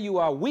areas where you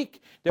are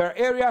weak. There are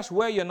areas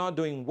where you're not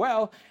doing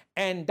well.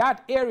 And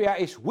that area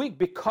is weak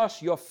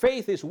because your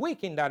faith is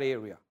weak in that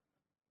area.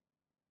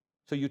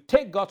 So you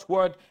take God's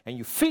word and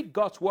you feed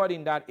God's word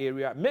in that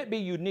area. Maybe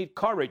you need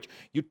courage.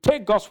 You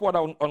take God's word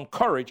on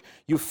courage.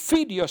 You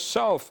feed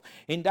yourself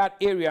in that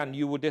area, and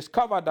you will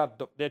discover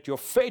that your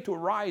faith will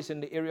rise in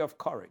the area of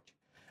courage.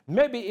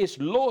 Maybe it's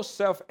low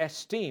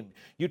self-esteem.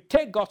 You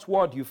take God's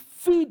word, you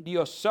feed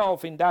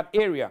yourself in that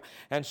area,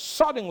 and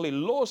suddenly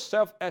low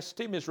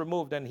self-esteem is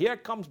removed, and here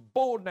comes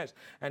boldness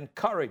and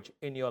courage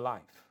in your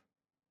life.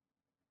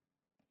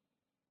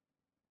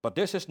 But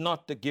this is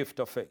not the gift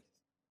of faith.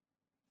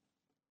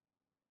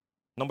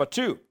 Number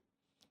two,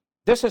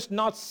 this is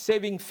not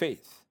saving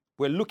faith.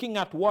 We're looking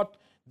at what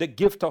the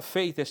gift of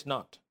faith is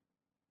not.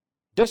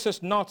 This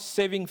is not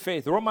saving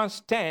faith.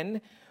 Romans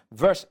 10,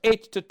 verse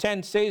 8 to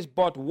 10 says,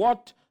 but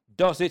what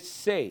does it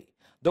say?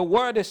 The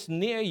word is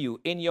near you,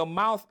 in your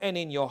mouth and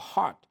in your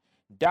heart.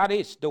 That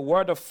is the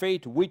word of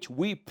faith which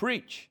we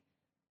preach.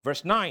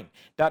 Verse 9,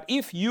 that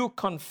if you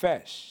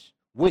confess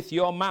with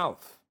your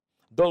mouth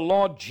the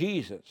Lord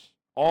Jesus,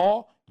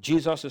 or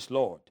Jesus is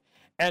Lord,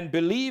 and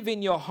believe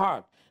in your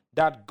heart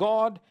that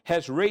God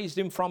has raised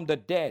him from the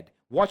dead,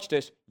 watch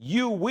this,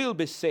 you will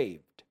be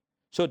saved.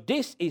 So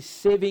this is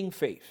saving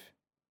faith.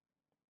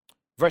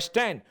 Verse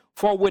 10,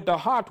 for with the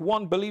heart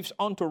one believes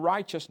unto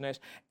righteousness,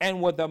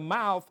 and with the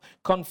mouth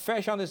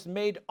confession is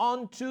made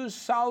unto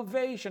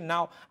salvation.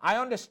 Now, I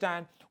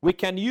understand we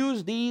can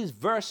use these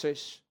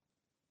verses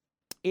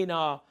in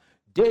our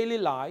daily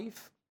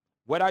life,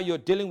 whether you're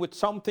dealing with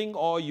something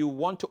or you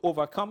want to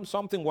overcome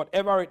something,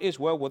 whatever it is,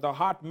 well, with the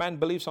heart man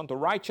believes unto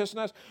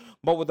righteousness,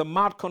 but with the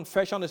mouth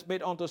confession is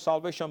made unto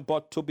salvation.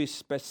 But to be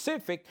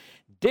specific,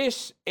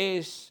 this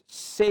is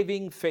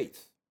saving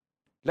faith.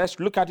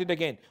 Let's look at it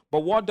again.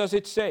 But what does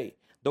it say?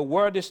 The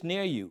word is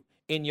near you,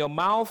 in your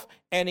mouth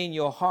and in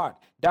your heart.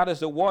 That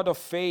is the word of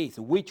faith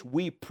which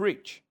we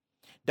preach.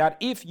 That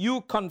if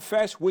you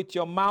confess with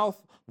your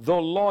mouth the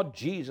Lord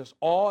Jesus,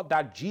 or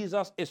that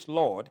Jesus is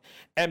Lord,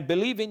 and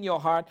believe in your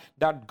heart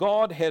that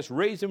God has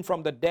raised him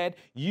from the dead,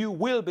 you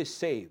will be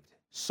saved.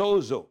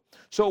 Sozo.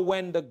 So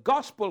when the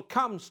gospel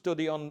comes to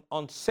the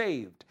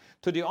unsaved,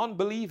 to the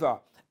unbeliever,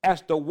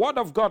 as the word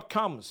of God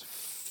comes,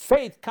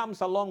 faith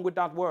comes along with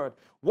that word.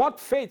 What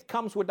faith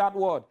comes with that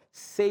word?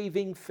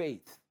 Saving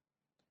faith.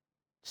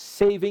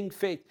 Saving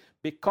faith.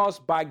 Because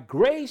by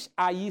grace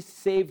are ye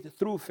saved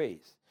through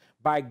faith.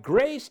 By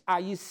grace are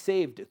ye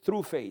saved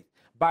through faith.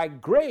 By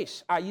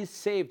grace are ye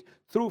saved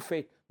through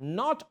faith,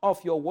 not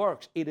of your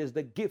works. It is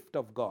the gift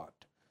of God.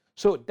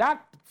 So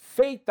that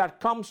faith that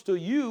comes to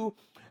you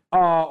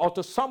or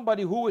to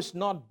somebody who is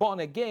not born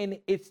again,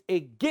 it's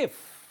a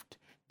gift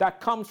that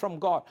comes from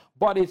God.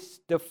 But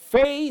it's the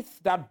faith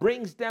that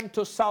brings them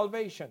to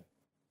salvation.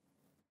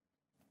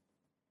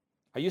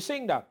 Are you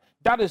seeing that?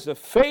 That is the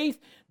faith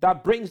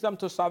that brings them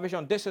to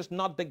salvation. This is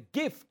not the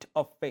gift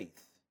of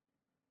faith.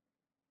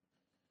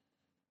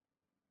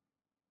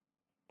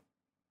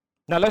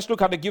 Now let's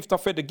look at the gift of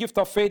faith. The gift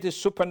of faith is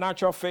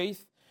supernatural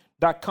faith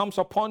that comes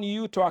upon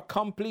you to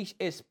accomplish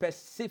a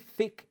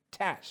specific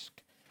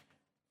task.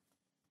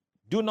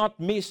 Do not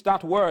miss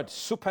that word,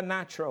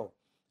 supernatural.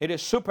 It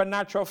is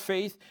supernatural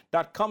faith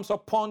that comes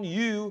upon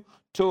you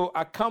to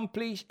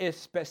accomplish a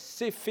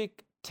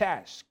specific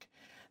task.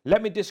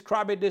 Let me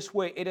describe it this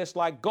way. It is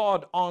like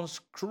God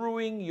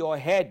unscrewing your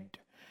head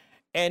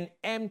and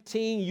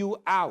emptying you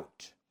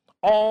out.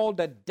 All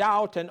the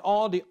doubt and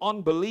all the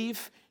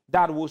unbelief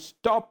that will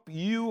stop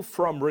you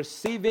from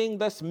receiving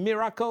this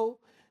miracle.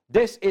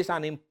 This is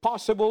an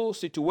impossible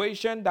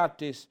situation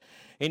that is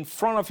in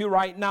front of you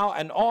right now,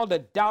 and all the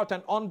doubt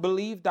and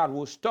unbelief that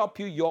will stop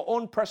you. Your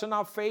own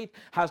personal faith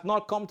has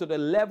not come to the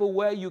level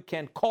where you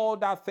can call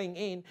that thing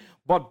in,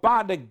 but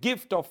by the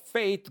gift of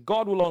faith,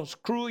 God will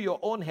unscrew your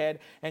own head,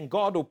 and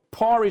God will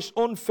pour his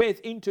own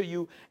faith into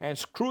you and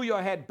screw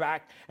your head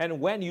back. And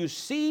when you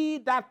see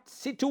that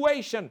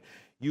situation,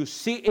 you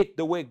see it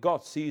the way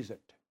God sees it.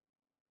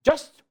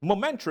 Just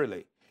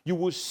momentarily, you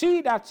will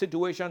see that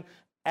situation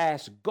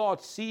as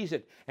God sees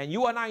it. And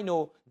you and I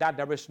know that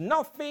there is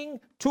nothing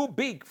too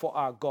big for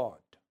our God.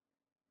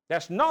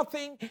 There's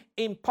nothing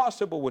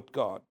impossible with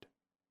God.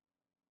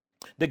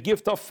 The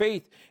gift of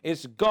faith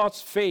is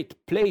God's faith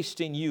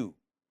placed in you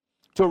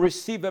to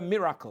receive a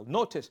miracle.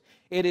 Notice,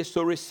 it is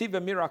to receive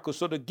a miracle.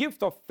 So the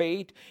gift of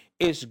faith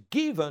is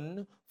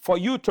given for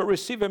you to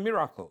receive a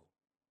miracle.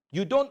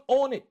 You don't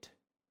own it.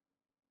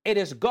 It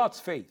is God's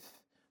faith,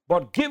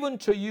 but given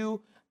to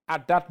you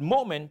at that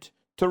moment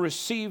to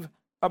receive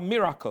a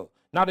miracle.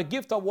 Now, the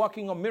gift of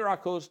working on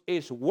miracles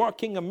is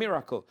working a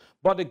miracle,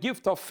 but the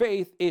gift of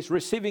faith is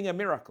receiving a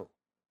miracle.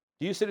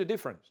 Do you see the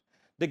difference?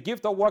 The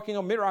gift of working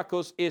of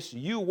miracles is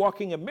you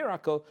working a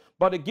miracle,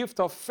 but the gift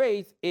of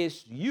faith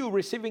is you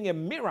receiving a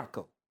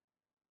miracle.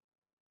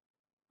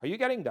 Are you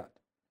getting that?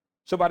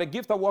 So by the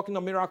gift of working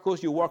of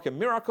miracles, you work a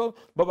miracle,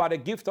 but by the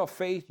gift of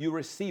faith, you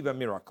receive a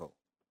miracle.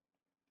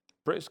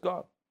 Praise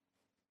God.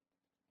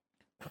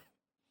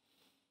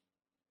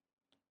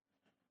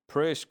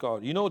 Praise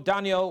God. You know,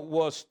 Daniel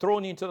was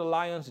thrown into the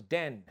lion's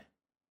den.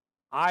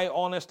 I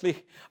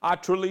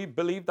truly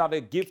believe that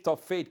the gift of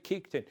faith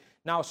kicked in.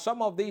 Now,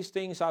 some of these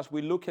things, as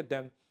we look at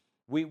them,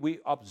 we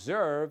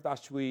observe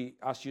as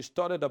you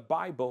study the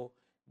Bible,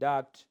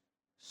 that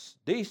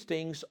these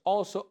things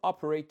also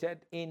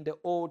operated in the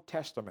Old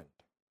Testament.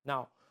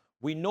 Now,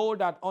 we know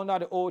that under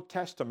the Old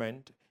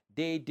Testament,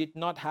 they did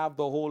not have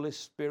the Holy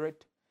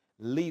Spirit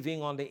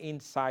living on the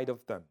inside of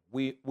them.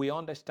 We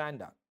understand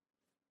that.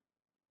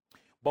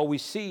 But we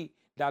see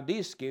that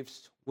these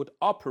gifts would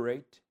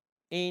operate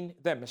in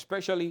them,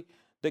 especially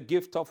the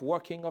gift of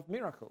working of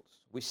miracles.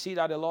 We see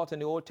that a lot in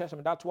the Old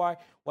Testament. That's why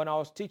when I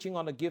was teaching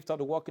on the gift of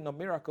the working of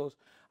miracles,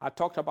 I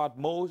talked about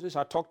Moses,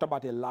 I talked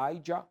about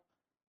Elijah,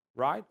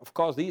 right? Of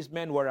course, these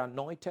men were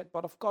anointed,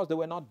 but of course, they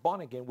were not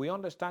born again. We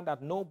understand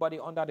that nobody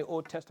under the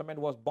Old Testament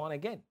was born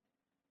again.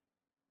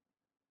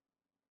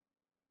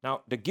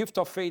 Now, the gift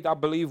of faith, I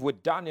believe,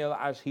 with Daniel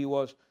as he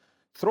was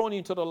thrown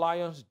into the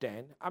lion's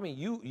den, I mean,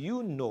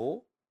 you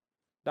know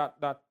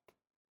that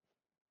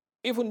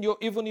even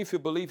if you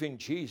believe in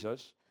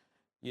Jesus,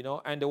 you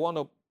know, and they want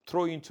to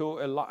throw you into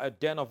a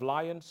den of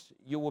lions,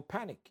 you will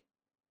panic.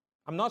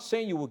 I'm not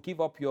saying you will give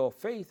up your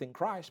faith in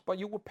Christ, but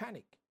you will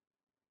panic.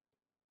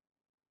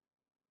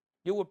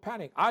 You will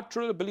panic. I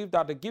truly believe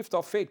that the gift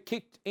of faith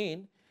kicked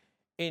in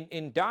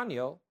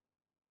Daniel,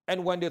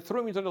 and when they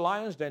threw him into the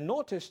lion's den,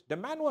 notice the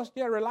man was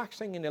there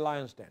relaxing in the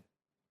lion's den.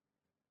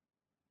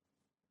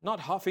 Not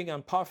huffing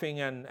and puffing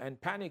and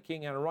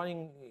panicking and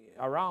running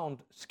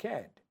around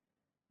scared.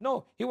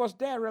 No, he was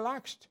there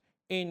relaxed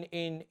in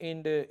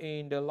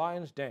the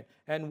lion's den.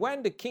 And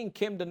when the king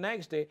came the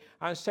next day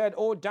and said,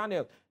 "Oh,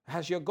 Daniel,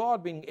 has your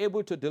God been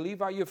able to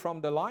deliver you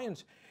from the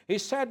lions?" He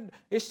said,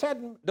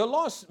 "The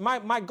Lord,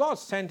 my God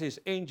sent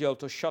his angel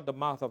to shut the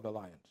mouth of the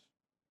lions."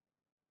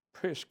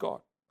 Praise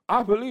God.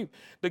 I believe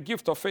the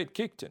gift of faith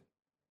kicked in.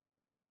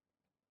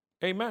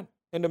 Amen.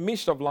 In the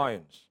midst of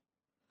lions,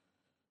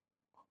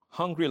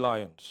 hungry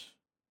lions.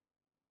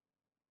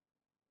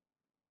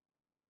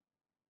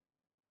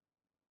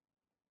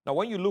 Now,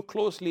 when you look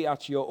closely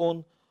at your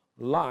own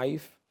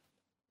life,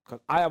 because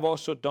I've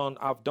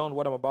done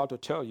what I'm about to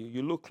tell you.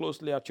 You look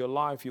closely at your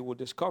life, you will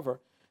discover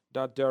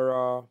that there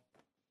are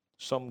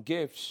some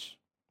gifts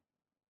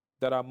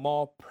that are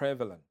more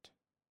prevalent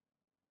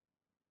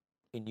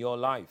in your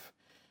life.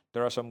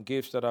 There are some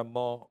gifts that are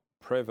more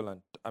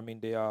prevalent. I mean,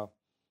 they are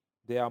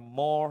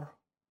more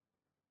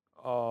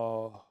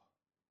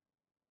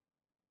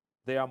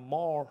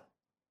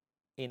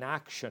in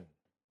action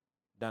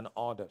than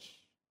others.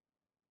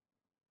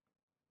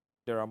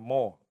 There are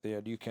more there.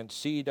 You can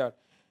see that,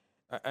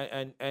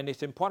 and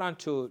it's important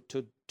to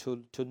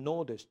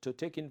notice, to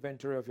take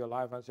inventory of your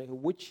life and say,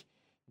 which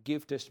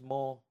gift is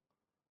more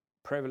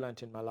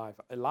prevalent in my life?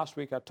 Last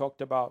week I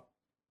talked about,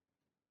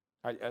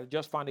 I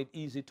just found it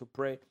easy to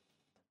pray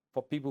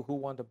for people who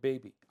want a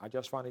baby. I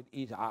just found it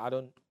easy. How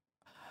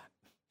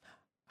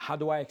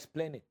do I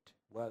explain it?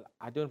 Well,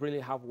 I don't really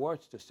have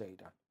words to say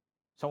that.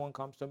 Someone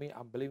comes to me,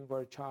 I'm believing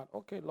for a child.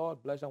 Okay,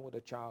 Lord, bless them with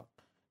a child.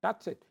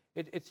 That's it.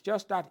 It's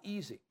just that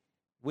easy.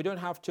 I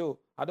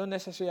don't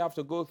necessarily have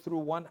to go through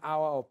 1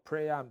 hour of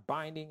prayer and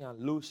binding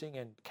and loosing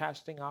and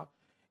casting out.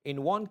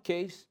 In one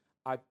case,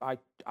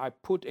 I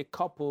put a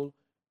couple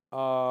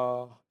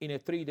in a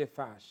 3-day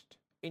fast.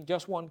 In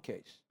just one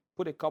case,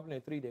 put a couple in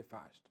a 3-day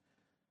fast.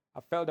 I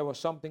felt there was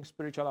something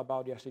spiritual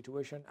about their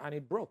situation, and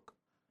it broke.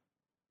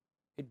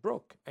 It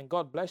broke, and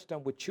God blessed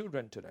them with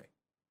children today.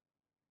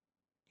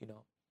 You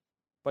know,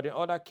 but in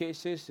other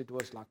cases, it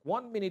was like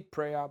 1 minute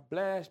prayer,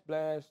 bless,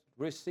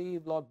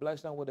 receive, Lord,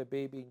 bless them with a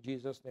baby in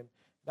Jesus' name.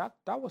 That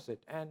was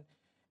it, and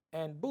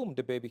boom,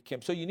 the baby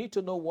came. So you need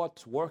to know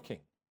what's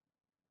working.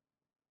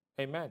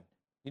 Amen.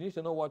 You need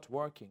to know what's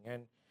working,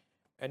 and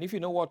if you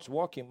know what's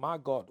working, my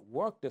God,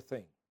 work the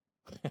thing.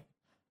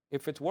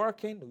 If it's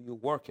working, you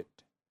work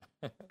it.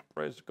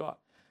 Praise God.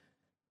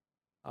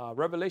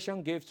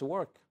 Revelation gives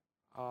work.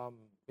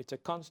 It's a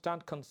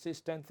constant,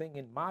 consistent thing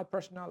in my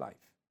personal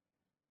life.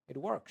 It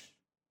works.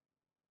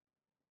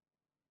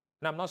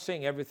 And I'm not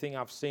saying everything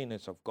I've seen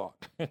is of God.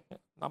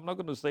 I'm not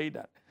going to say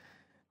that.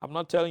 I'm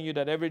not telling you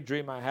that every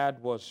dream I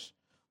had was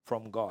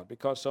from God,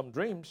 because some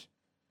dreams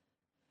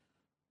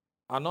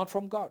are not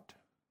from God.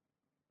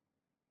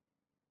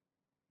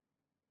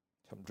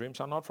 Some dreams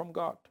are not from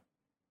God.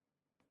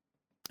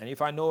 And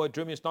if I know a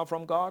dream is not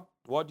from God,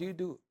 what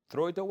do?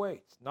 Throw it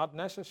away. It's not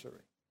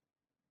necessary.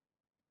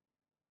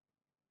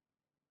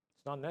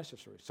 It's not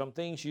necessary. Some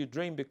things you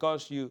dream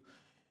because you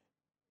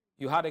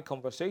had a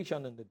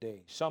conversation in the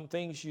day. Some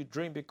things you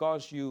dream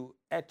because you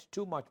ate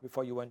too much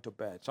before you went to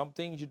bed. Some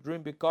things you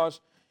dream because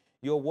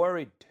you're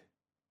worried.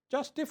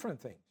 Just different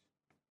things.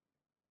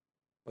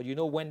 But you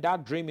know, when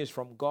that dream is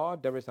from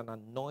God, there is an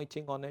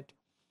anointing on it.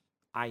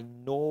 I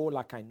know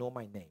like I know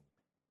my name.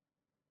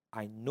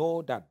 I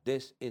know that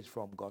this is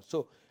from God.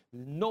 So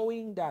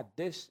knowing that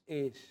this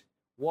is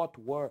what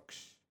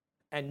works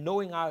and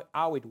knowing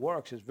how it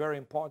works is very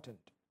important.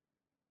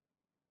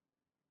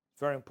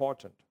 Very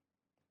important.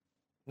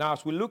 Now,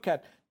 as we look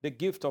at the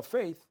gift of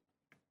faith,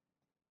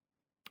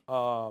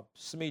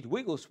 Smith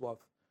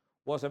Wigglesworth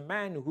was a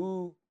man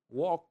who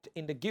walked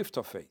in the gift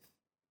of faith.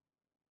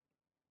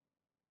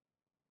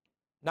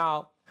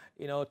 Now,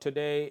 you know,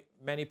 today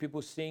many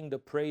people sing the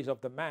praise of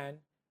the man,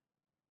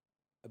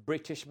 a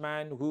British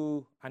man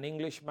an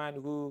Englishman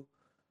who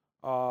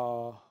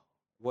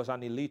was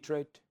an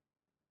illiterate,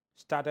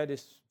 started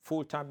his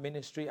full-time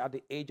ministry at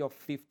the age of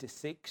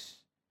 56.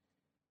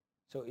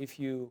 So if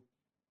you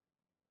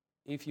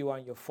are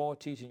in your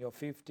 40s, in your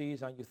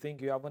 50s, and you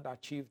think you haven't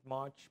achieved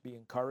much, be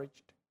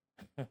encouraged.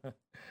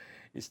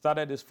 He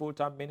started his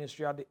full-time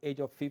ministry at the age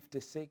of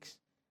 56,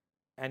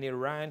 and he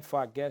ran for,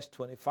 I guess,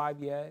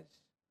 25 years,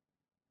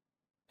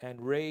 and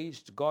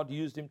God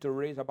used him to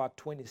raise about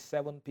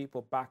 27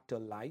 people back to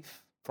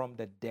life from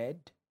the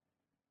dead.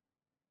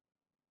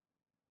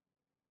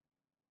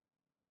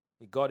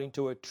 He got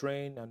into a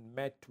train and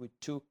met with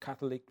 2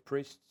 Catholic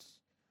priests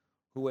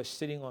who were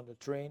sitting on the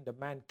train. The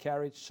man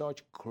carried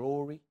such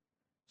glory,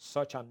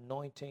 such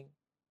anointing.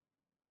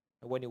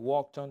 And when he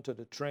walked onto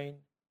the train,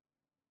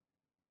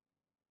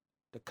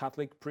 the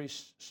Catholic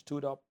priest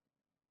stood up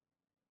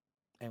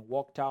and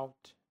walked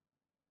out.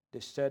 They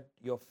said,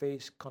 "Your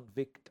face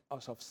convict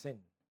us of sin."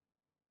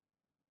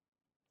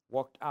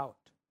 Walked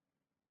out.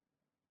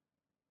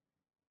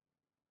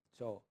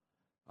 So,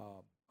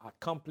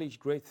 accomplished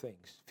great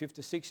things.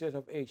 56 years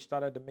of age,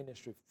 started the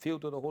ministry,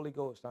 filled with the Holy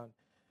Ghost,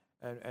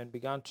 and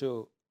began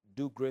to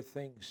do great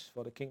things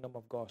for the kingdom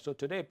of God. So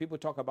today, people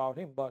talk about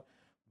him, but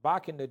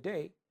back in the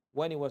day,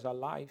 when he was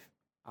alive,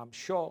 I'm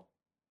sure,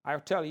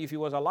 I'll tell you, if he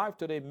was alive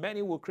today,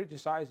 many will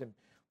criticize him.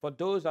 For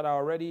those that are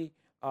already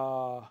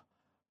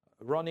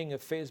running a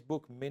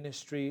Facebook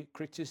ministry,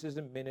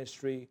 criticism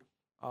ministry,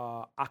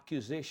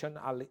 accusation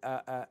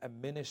a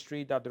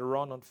ministry that they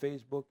run on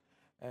Facebook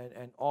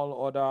and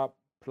all other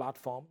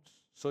platforms,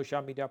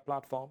 social media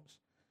platforms,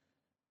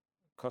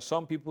 because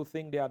some people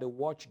think they are the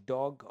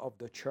watchdog of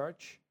the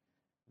church.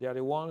 They are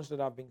the ones that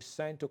have been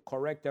sent to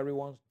correct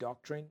everyone's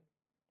doctrine.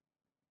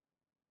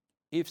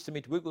 If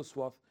Smith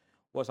Wigglesworth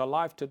was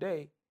alive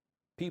today,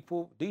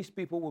 these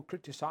people will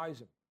criticize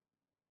him.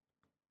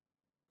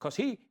 Because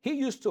he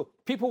used to,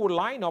 people would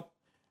line up.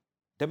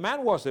 The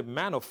man was a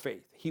man of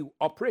faith. He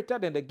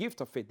operated in the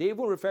gift of faith. They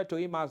even refer to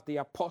him as the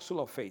apostle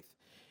of faith.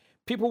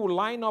 People would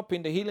line up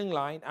in the healing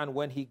line, and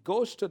when he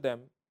goes to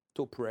them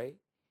to pray,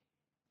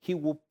 he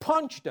will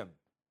punch them.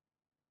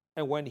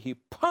 And when he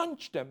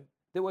punched them,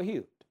 they were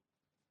healed.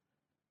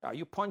 Now,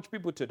 you punch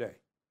people today,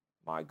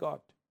 my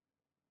God,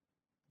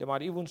 they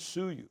might even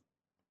sue you.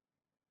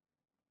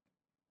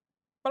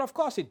 But of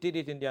course, he did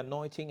it in the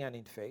anointing and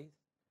in faith.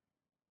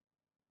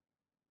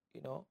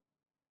 You know,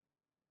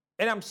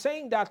 and I'm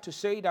saying that to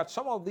say that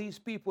some of these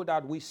people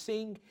that we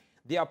sing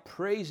their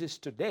praises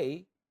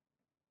today,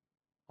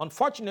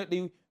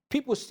 unfortunately,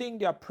 people sing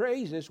their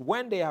praises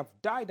when they have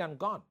died and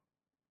gone.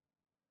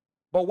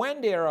 But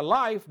when they are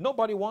alive,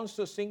 nobody wants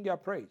to sing their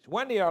praise.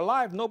 When they are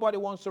alive, nobody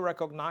wants to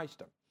recognize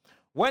them.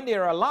 When they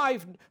are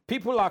alive,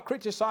 people are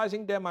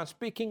criticizing them and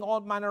speaking all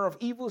manner of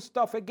evil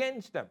stuff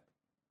against them.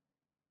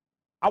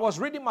 I was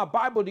reading my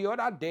Bible the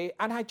other day,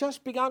 and I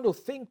just began to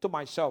think to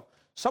myself,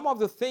 some of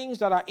the things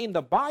that are in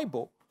the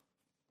Bible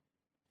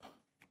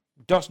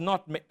does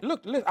not make,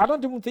 look, I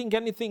don't even think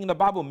anything in the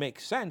Bible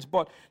makes sense,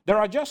 but there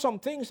are just some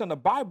things in the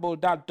Bible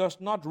that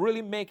does not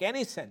really make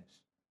any sense.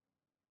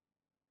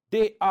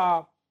 They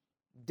are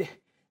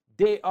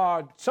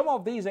some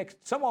of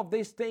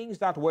these things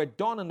that were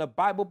done in the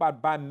Bible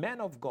by men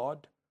of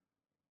God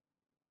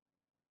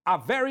are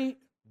very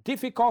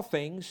difficult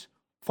things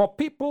for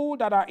people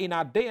that are in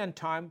our day and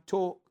time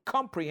to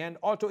comprehend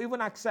or to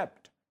even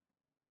accept.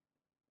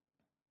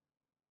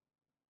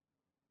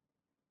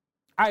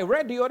 I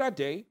read the other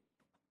day,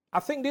 I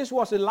think this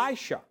was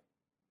Elisha.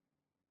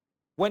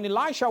 When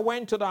Elisha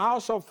went to the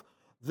house of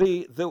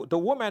the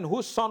woman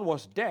whose son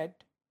was dead,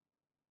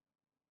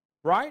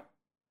 right?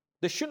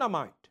 The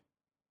Shunammite,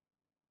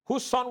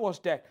 whose son was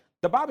dead.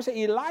 The Bible says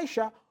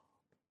Elisha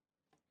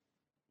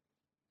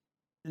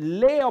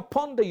lay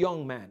upon the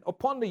young man,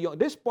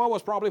 this boy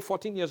was probably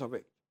 14 years of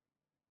age,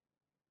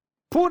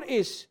 put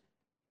his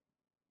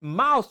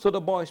mouth to the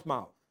boy's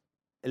mouth,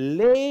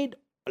 laid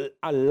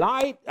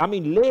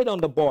on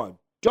the boy,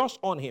 just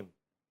on him.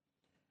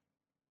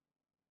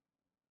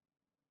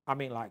 I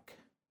mean, like,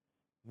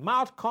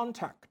 mouth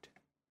contact.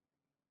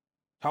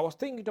 I was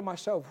thinking to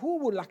myself, who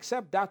will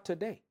accept that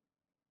today?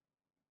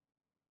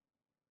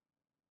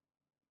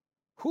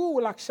 Who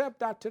will accept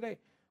that today?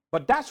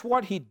 But that's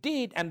what he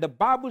did, and the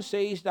Bible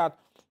says that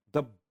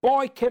the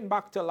boy came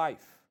back to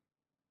life.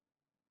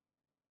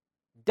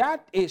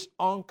 That is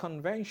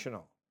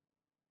unconventional.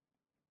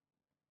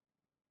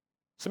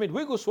 Smith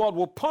Wigglesworth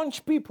will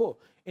punch people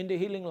in the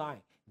healing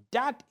line.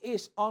 That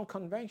is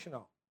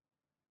unconventional.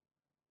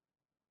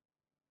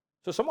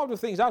 So some of the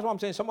things, that's what I'm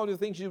saying, some of the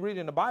things you read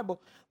in the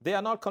Bible, they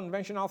are not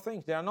conventional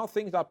things. They are not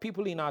things that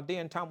people in our day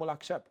and time will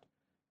accept.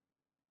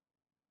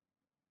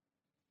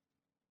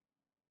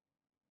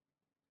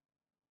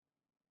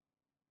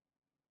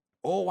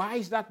 Oh, why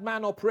is that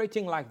man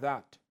operating like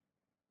that?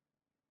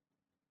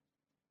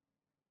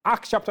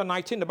 Acts chapter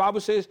 19, the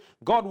Bible says,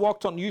 God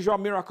worked unusual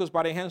miracles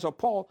by the hands of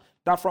Paul,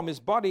 that from his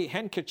body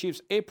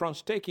handkerchiefs,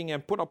 aprons taking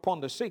and put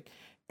upon the sick,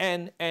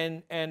 and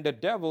the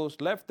devils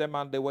left them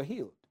and they were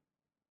healed.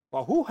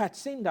 But who had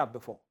seen that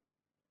before?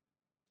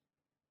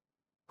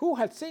 Who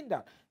had seen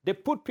that? They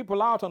put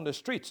people out on the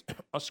streets,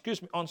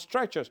 on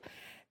stretchers,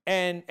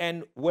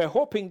 and were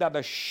hoping that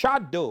the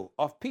shadow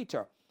of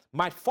Peter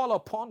might fall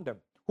upon them.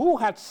 Who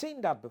had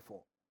seen that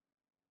before?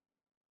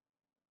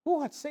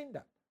 Who had seen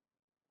that?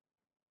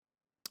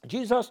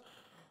 Jesus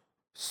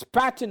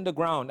spat in the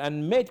ground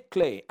and made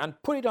clay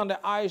and put it on the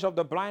eyes of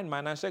the blind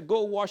man and said,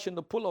 go wash in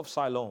the pool of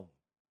Siloam.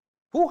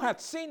 Who had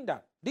seen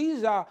that?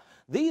 These are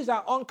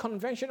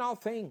unconventional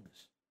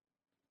things.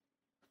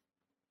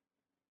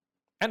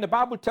 And the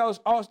Bible tells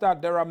us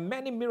that there are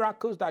many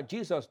miracles that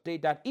Jesus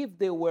did that if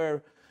they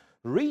were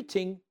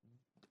written,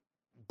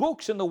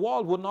 books in the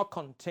world would not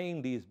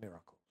contain these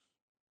miracles.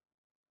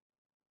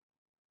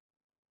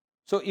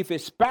 So if he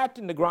spat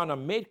in the ground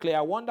and made clay,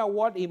 I wonder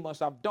what he must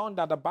have done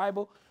that the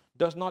Bible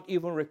does not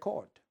even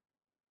record.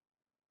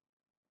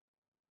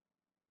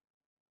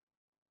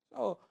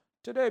 So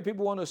today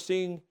people want to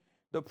sing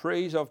the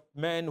praise of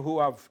men who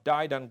have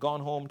died and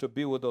gone home to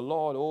be with the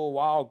Lord. Oh,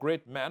 wow,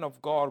 great man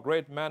of God,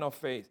 great man of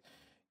faith.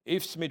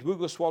 If Smith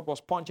Wigglesworth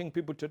was punching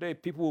people today,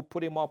 people will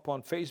put him up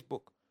on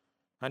Facebook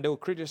and they will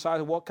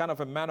criticize, what kind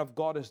of a man of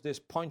God is this,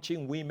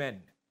 punching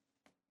women?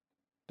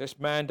 This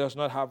man does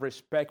not have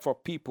respect for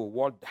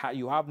people.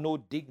 You have no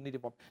dignity.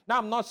 Now,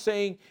 I'm not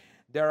saying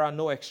there are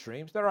no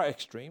extremes. There are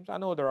extremes. I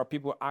know there are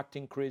people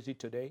acting crazy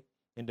today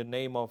in the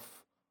name of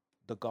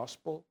the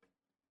gospel.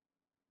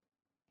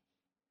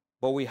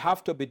 But we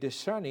have to be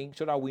discerning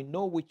so that we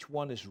know which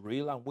one is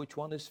real and which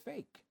one is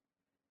fake.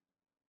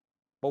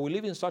 But we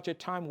live in such a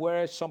time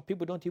where some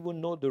people don't even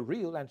know the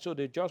real, and so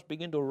they just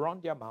begin to run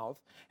their mouth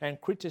and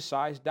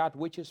criticize that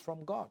which is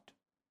from God.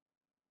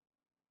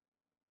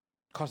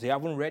 Because they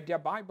haven't read their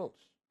Bibles.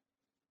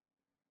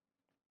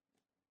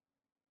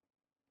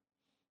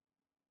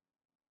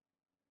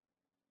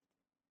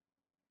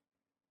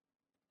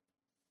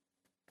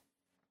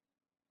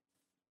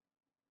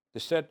 They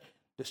said,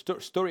 the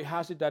story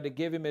has it that they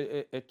gave him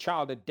a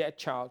child, a dead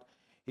child.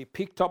 He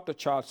picked up the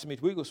child,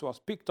 Smith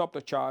Wigglesworth picked up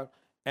the child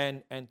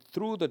and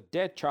threw the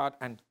dead child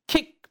and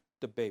kicked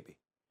the baby.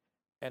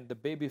 And the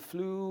baby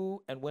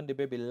flew, and when the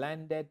baby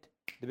landed,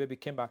 the baby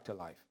came back to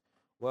life.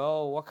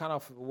 Well,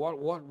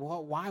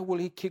 why will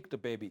he kick the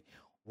baby?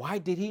 Why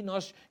did he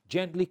not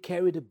gently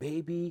carry the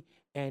baby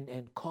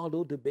and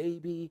cuddle the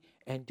baby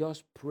and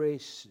just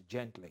praise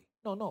gently?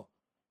 No.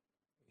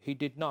 He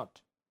did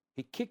not.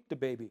 He kicked the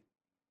baby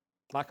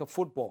like a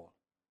football.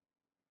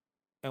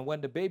 And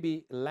when the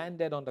baby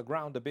landed on the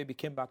ground, the baby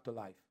came back to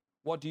life.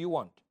 What do you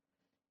want?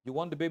 You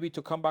want the baby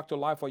to come back to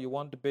life, or you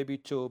want the baby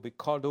to be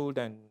cuddled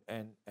and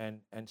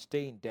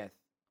stay in death?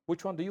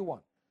 Which one do you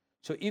want?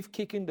 So if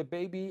kicking the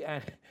baby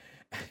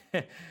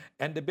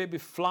and the baby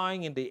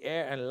flying in the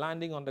air and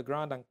landing on the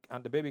ground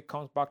and the baby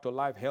comes back to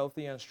life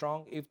healthy and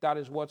strong, if that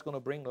is what's going to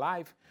bring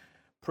life,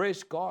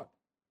 praise God.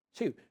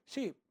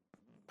 See,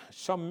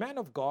 some men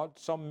of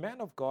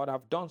God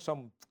have done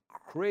some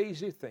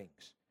crazy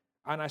things.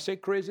 And I say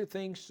crazy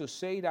things to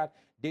say that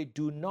they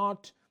do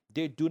not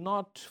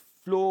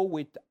flow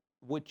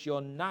with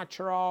your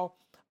natural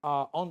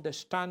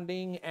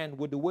understanding and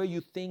with the way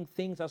you think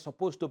things are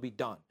supposed to be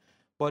done.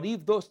 But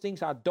if those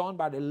things are done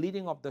by the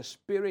leading of the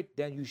Spirit,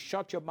 then you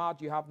shut your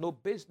mouth. You have no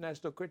business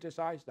to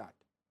criticize that.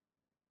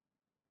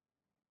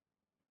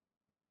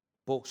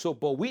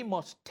 But we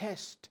must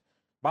test. The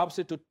Bible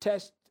says to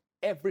test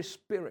every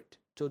spirit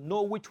to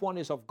know which one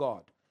is of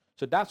God.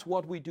 So that's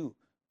what we do.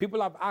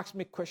 People have asked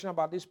me questions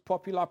about this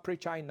popular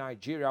preacher in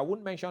Nigeria. I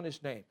wouldn't mention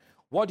his name.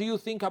 What do you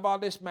think about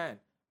this man?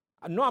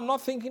 No, I'm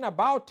not thinking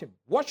about him.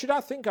 What should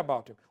I think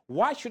about him?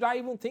 Why should I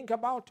even think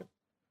about him?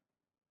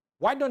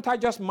 Why don't I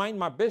just mind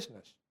my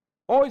business?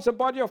 Oh, it's the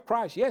body of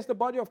Christ. Yes, the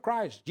body of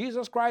Christ.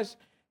 Jesus Christ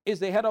is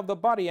the head of the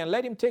body, and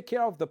let him take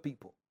care of the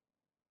people.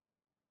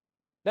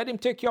 Let him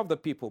take care of the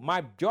people.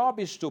 My job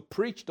is to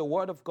preach the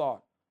word of God.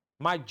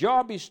 My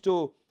job is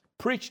to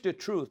preach the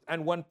truth.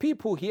 And when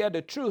people hear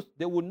the truth,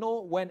 they will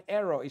know when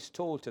error is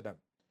told to them.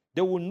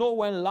 They will know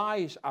when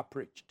lies are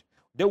preached.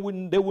 They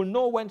will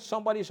know when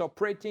somebody is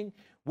operating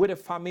with a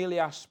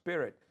familiar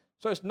spirit.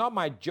 So it's not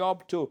my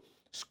job to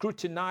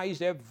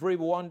scrutinize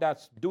everyone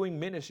that's doing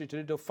ministry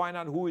today to find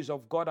out who is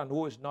of God and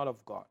who is not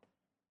of God.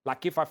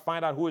 Like if I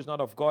find out who is not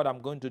of God, I'm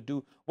going to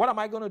do, what am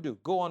I going to do?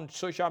 Go on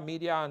social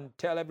media and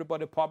tell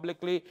everybody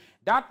publicly,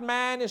 that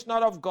man is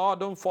not of God,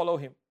 don't follow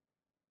him.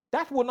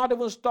 That will not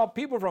even stop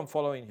people from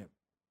following him.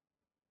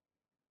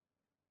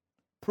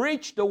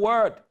 Preach the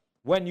word.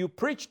 When you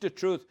preach the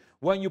truth,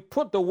 when you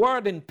put the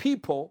word in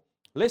people,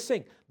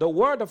 Listen, the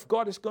word of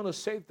God is going to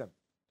save them.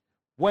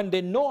 When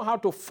they know how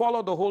to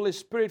follow the Holy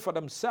Spirit for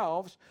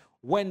themselves,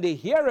 when they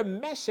hear a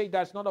message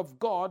that's not of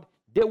God,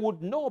 they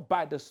would know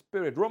by the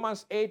Spirit.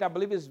 Romans 8, I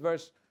believe is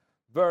verse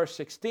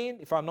 16,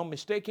 if I'm not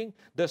mistaken.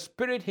 The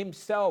Spirit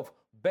himself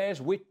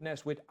bears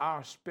witness with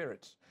our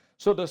spirits.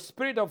 So the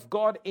Spirit of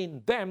God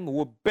in them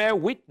will bear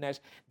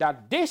witness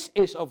that this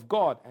is of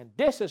God and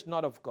this is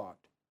not of God.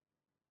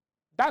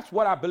 That's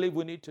what I believe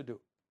we need to do.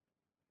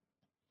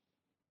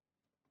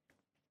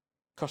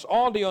 Because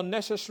all the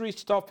unnecessary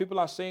stuff people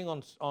are saying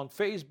on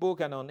Facebook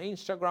and on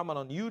Instagram and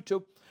on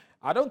YouTube,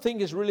 I don't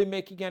think is really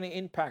making any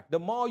impact. The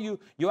more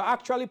you're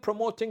actually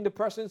promoting the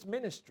person's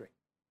ministry.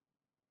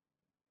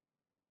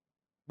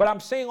 But I'm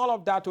saying all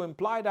of that to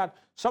imply that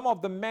some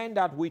of the men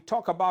that we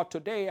talk about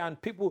today and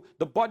people,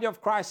 the body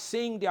of Christ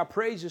sing their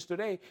praises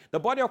today, the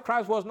body of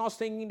Christ was not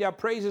singing their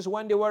praises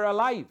when they were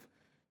alive.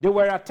 They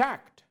were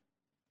attacked.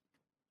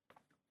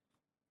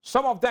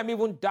 Some of them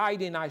even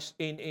died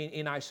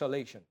in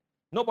isolation.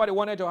 Nobody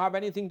wanted to have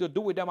anything to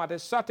do with them at a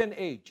certain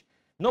age.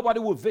 Nobody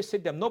would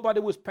visit them. Nobody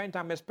would spend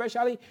time,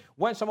 especially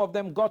when some of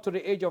them got to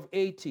the age of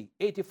 80,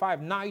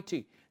 85,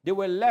 90. They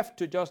were left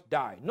to just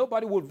die.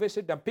 Nobody would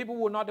visit them. People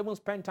would not even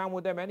spend time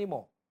with them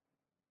anymore.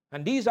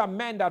 And these are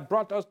men that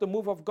brought us the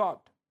move of God.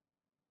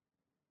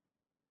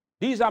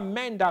 These are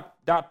men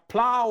that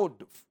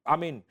plowed,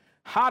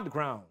 hard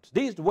grounds.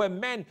 These were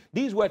men,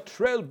 these were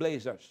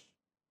trailblazers.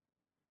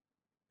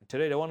 And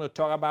today they want to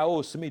talk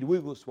about, Smith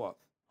Wigglesworth,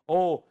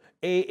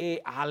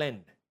 A.A.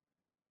 Allen.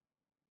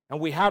 And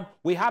we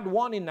had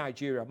one in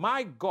Nigeria.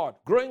 My God,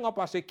 growing up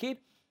as a kid,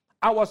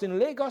 I was in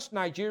Lagos,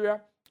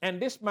 Nigeria,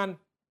 and this man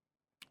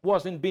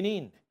was in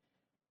Benin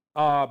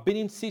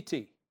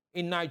City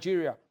in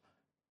Nigeria.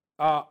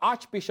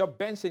 Archbishop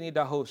Benson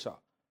Idahosa.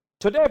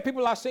 Today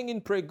people are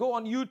singing praise. Go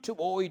on YouTube.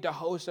 Oh,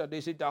 Idahosa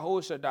this,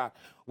 Idahosa that.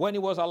 When he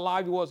was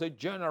alive, he was a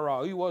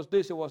general. He was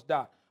this, he was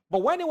that.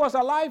 But when he was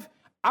alive,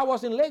 I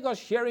was in Lagos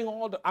hearing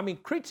all the,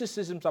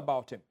 criticisms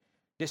about him.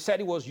 They said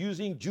he was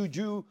using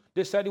juju.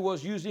 They said he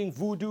was using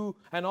voodoo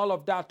and all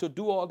of that to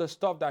do all the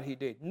stuff that he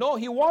did. No,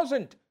 he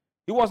wasn't.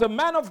 He was a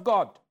man of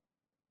God.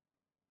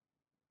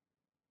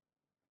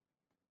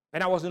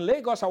 And I was in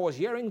Lagos, I was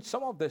hearing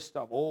some of this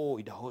stuff. Oh,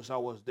 Idahosa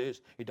was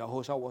this,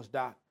 Idahosa was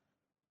that.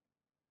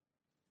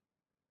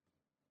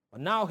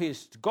 But now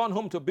he's gone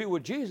home to be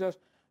with Jesus.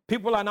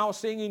 People are now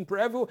singing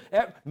prayer.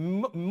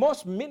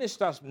 Most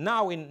ministers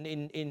now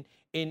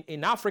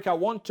in Africa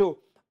want to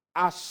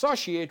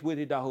associate with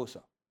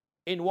Idahosa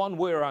in one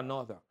way or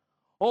another.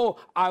 Oh,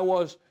 I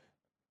was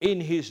in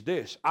his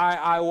this.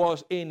 I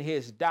was in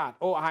his that.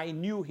 Oh, I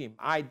knew him.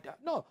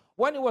 No,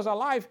 when he was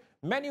alive,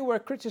 many were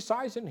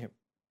criticizing him.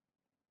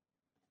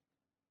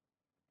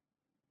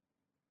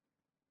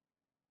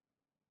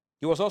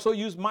 He was also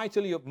used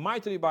mightily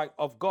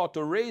of God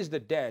to raise the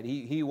dead.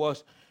 He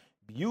was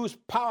used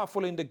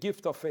powerfully in the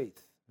gift of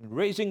faith,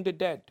 raising the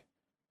dead.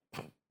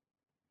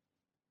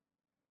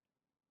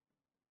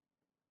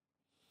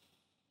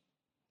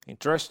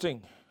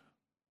 Interesting.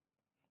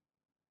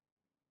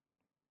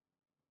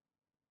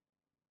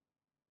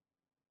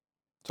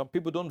 Some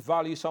people don't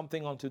value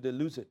something until they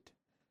lose it.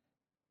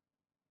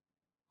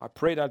 I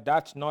pray that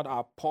that's not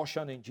our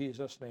portion in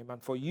Jesus' name.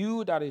 And for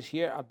you that is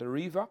here at the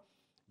river,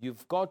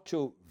 you've got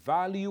to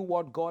value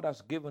what God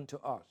has given to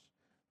us.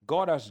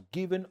 God has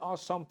given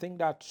us something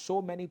that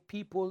so many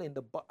people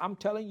I'm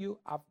telling you,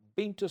 I've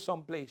been to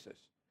some places.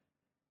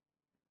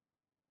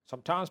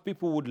 Sometimes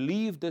people would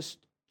leave this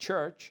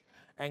church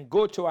and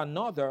go to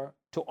another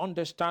to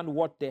understand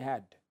what they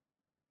had.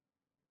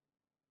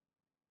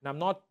 And I'm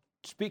not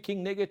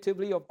speaking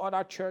negatively of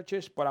other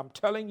churches, but I'm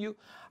telling you,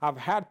 I've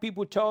had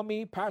people tell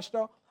me,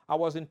 Pastor, I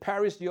was in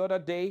Paris the other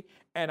day,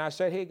 and I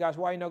said, hey guys,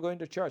 why are you not going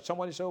to church?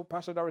 Somebody said, oh,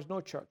 Pastor, there is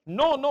no church.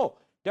 No,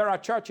 there are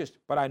churches,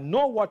 but I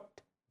know what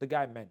the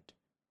guy meant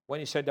when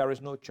he said there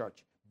is no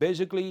church.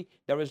 Basically,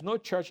 there is no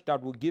church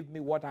that will give me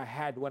what I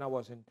had when I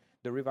was in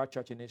the River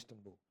Church in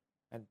Istanbul.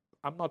 And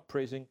I'm not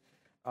praising,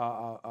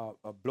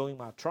 blowing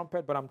my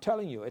trumpet, but I'm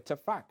telling you, it's a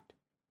fact.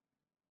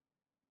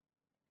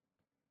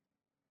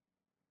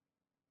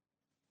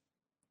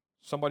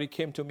 Somebody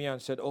came to me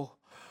and said, oh,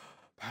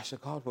 Pastor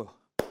Godwill,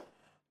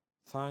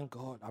 thank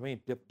God.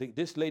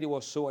 This lady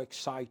was so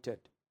excited.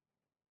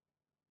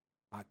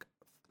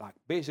 Like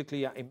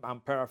basically, I'm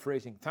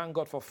paraphrasing. Thank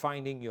God for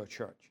finding your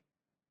church.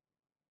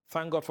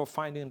 Thank God for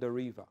finding the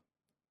river.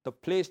 The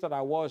place that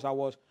I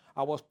was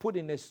put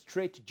in a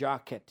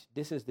straitjacket.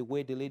 This is the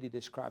way the lady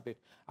described it.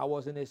 I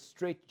was in a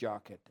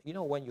straitjacket. You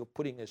know when you're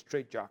putting a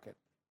straitjacket,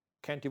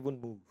 can't even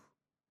move.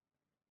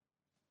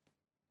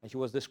 And she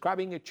was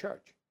describing a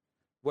church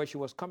where she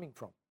was coming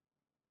from.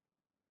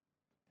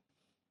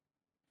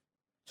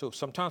 So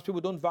sometimes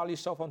people don't value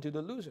stuff until they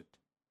lose it.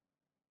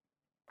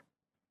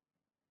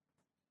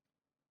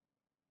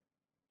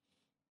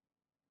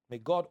 May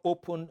God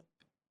open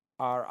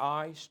our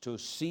eyes to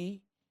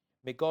see.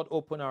 May God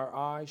open our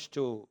eyes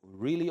to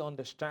really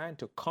understand,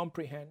 to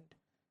comprehend,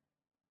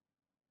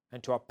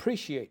 and to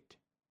appreciate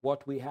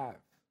what we have.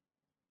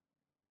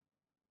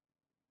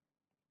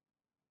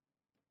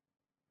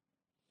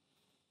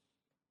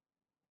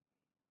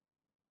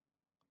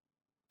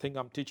 Think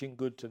I'm teaching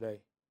good today.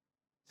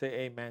 Say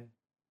amen.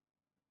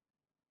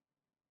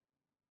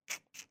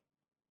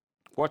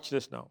 Watch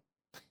this now.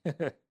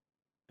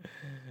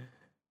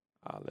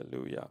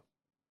 Hallelujah.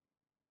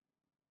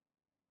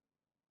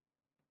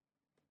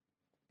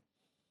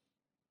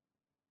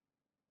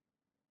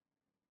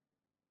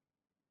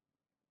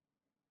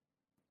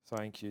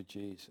 Thank you,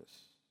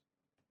 Jesus.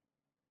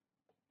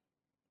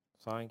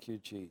 Thank you,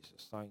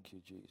 Jesus. Thank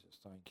you, Jesus.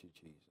 Thank you,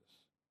 Jesus.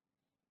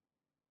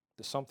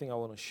 There's something I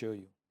want to show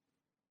you.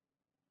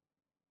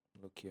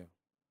 Look here.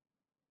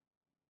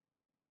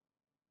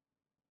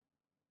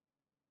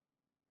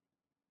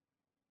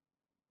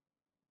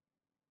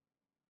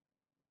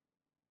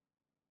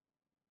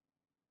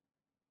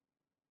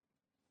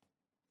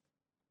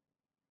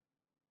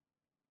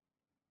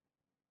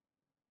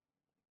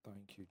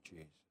 Thank you,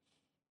 Jesus.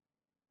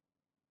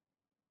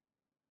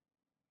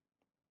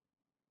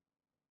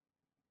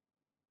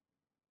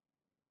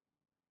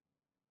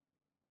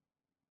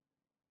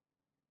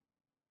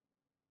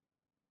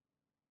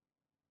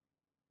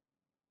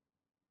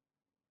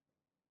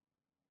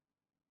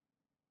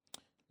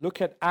 Look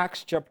at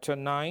Acts chapter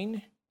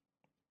 9.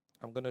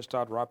 I'm going to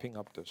start wrapping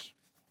up this.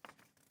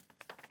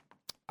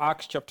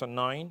 Acts chapter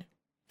 9.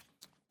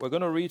 We're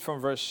going to read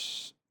from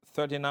verse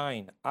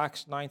 39.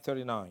 Acts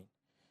 9:39.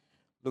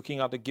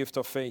 Looking at the gift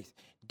of faith.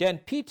 Then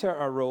Peter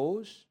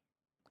arose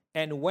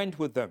and went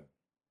with them.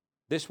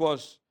 This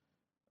was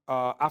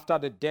after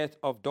the death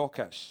of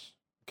Dorcas.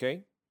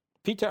 Okay?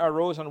 Peter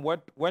arose and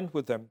went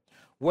with them.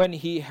 When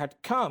he had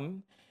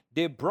come,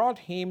 they brought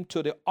him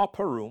to the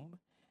upper room,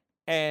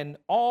 and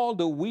all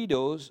the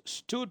widows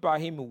stood by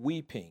him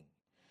weeping,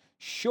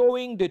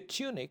 showing the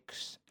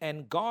tunics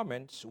and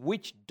garments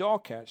which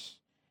Dorcas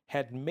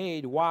had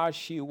made while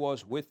she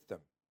was with them.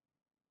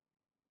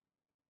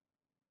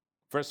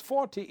 Verse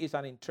 40 is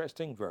an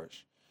interesting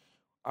verse.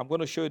 I'm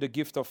going to show you the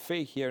gift of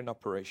faith here in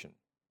operation.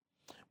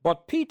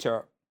 But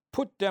Peter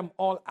put them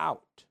all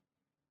out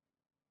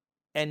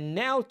and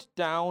knelt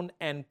down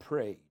and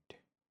prayed.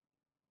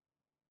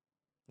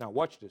 Now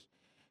watch this.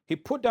 He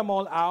put them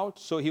all out,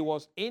 so he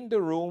was in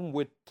the room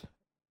with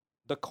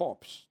the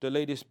corpse, the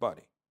lady's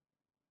body.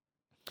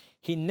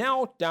 He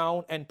knelt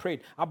down and prayed.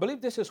 I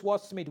believe this is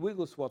what Smith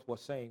Wigglesworth was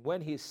saying when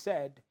he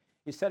said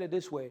it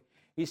this way.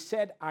 He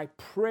said, I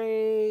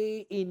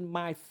pray in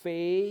my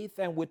faith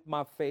and with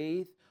my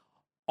faith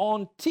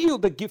until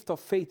the gift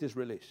of faith is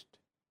released.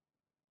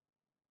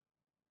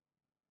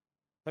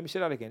 Let me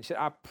say that again. He said,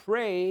 I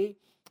pray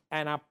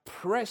and I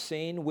press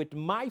in with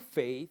my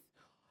faith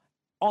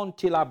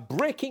until I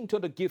break into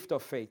the gift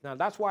of faith. Now,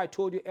 that's why I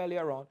told you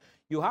earlier on,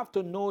 you have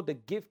to know the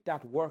gift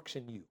that works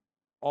in you.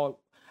 Or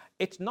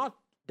it's not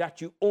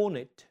that you own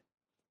it,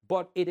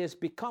 but it has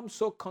become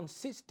so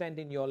consistent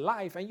in your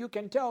life, and you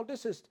can tell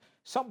this is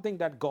something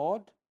that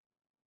God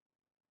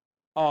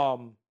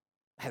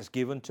has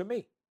given to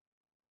me.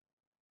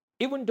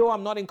 Even though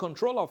I'm not in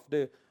control of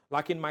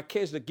like in my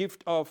case, the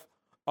gift of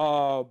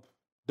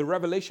the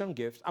revelation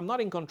gifts, I'm not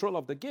in control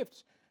of the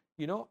gifts.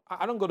 You know,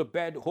 I don't go to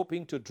bed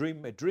hoping to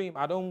dream a dream.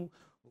 I don't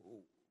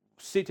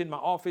sit in my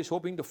office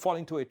hoping to fall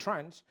into a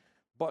trance.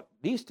 But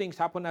these things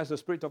happen as the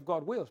Spirit of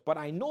God wills. But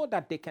I know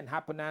that they can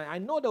happen, and I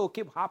know they will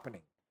keep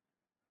happening.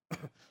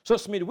 So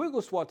Smith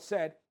Wigglesworth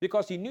said,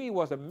 because he knew he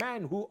was a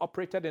man who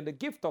operated in the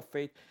gift of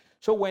faith,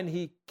 so when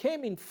he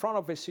came in front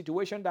of a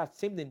situation that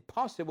seemed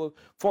impossible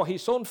for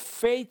his own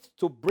faith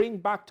to bring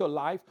back to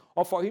life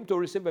or for him to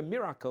receive a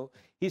miracle,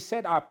 he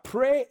said, I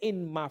pray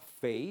in my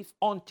faith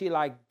until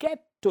I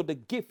get to the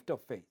gift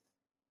of faith.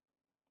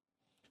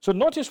 So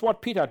notice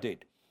what Peter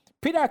did.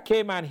 Peter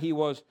came and he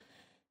was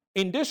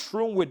in this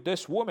room with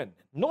this woman.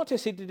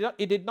 Notice he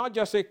did not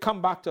just say, come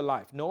back to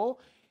life. No,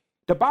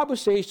 the Bible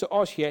says to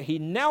us here, he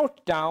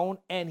knelt down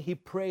and he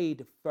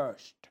prayed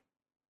first.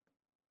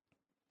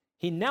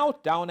 He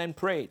knelt down and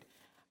prayed.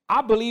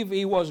 I believe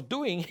he was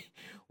doing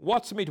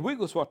what Smith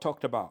Wigglesworth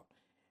talked about.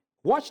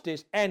 Watch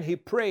this. And he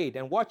prayed.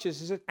 And watch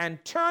this. And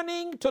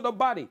turning to the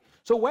body.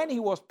 So when he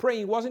was praying,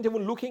 he wasn't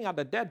even looking at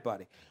the dead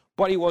body,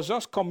 but he was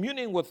just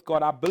communing with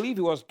God. I believe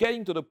he was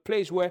getting to the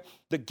place where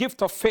the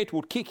gift of faith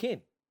would kick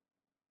in.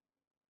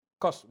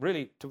 Because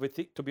really,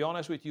 to be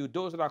honest with you,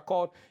 those that are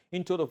called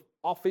into the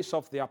office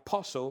of the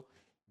apostle,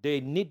 they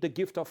need the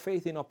gift of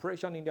faith in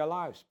operation in their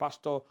lives.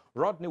 Pastor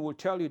Rodney will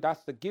tell you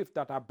that's the gift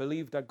that I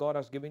believe that God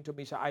has given to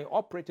me. So I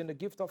operate in the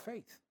gift of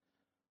faith.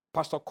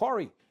 Pastor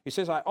Corey, he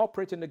says, I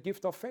operate in the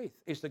gift of faith.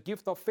 It's the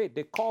gift of faith.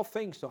 They call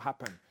things to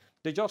happen.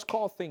 They just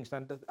call things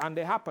and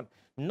they happen.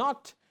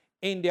 Not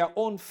in their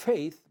own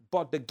faith,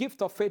 but the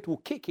gift of faith will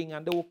kick in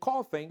and they will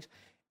call things.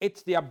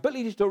 It's the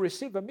ability to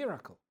receive a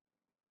miracle.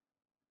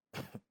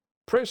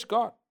 Praise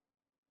God.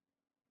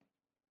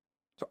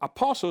 So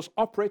apostles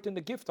operate in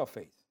the gift of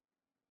faith.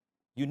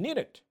 You need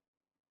it.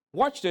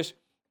 Watch this.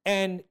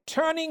 And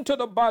turning to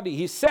the body,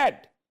 he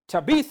said,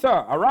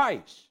 Tabitha,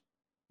 arise.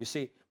 You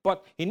see,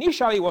 but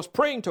initially he was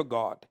praying to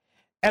God.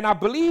 And I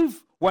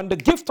believe when the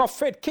gift of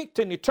faith kicked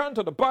in, he turned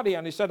to the body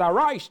and he said,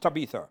 arise,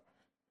 Tabitha.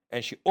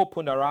 And she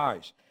opened her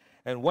eyes.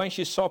 And when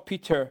she saw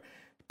Peter,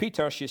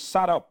 she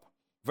sat up.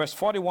 Verse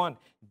 41,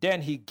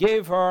 then he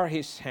gave her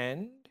his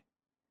hand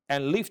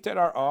and lifted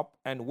her up,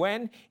 and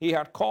when he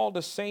had called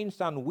the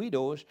saints and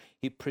widows,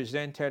 he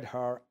presented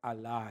her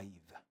alive.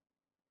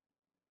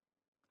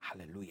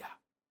 Hallelujah.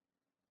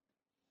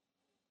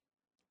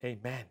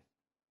 Amen.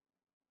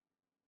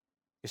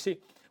 You see,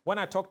 when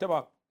I talked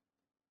about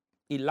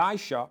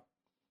Elisha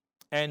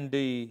and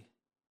the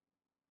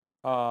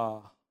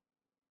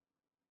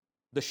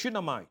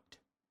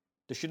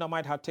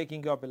Shunammite had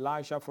taken care of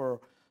Elisha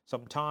for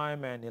some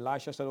time, and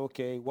Elisha said,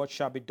 okay, what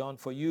shall be done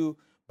for you?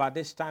 By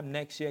this time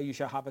next year, you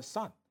shall have a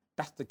son.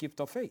 That's the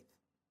gift of faith.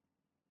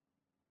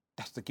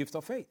 That's the gift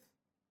of faith.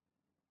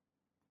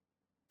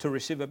 To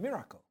receive a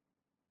miracle.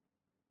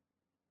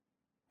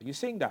 Are you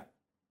seeing that?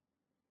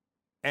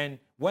 And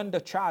when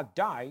the child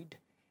died,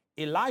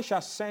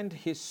 Elisha sent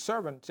his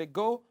servant, said,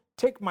 go,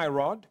 take my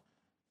rod,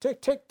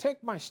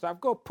 take my staff,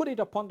 go put it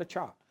upon the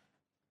child.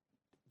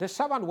 The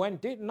servant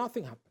went,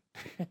 nothing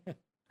happened.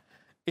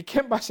 He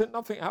came back and said,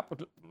 nothing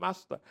happened,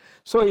 master.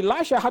 So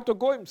Elisha had to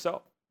go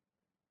himself.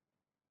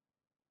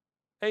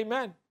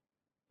 Amen.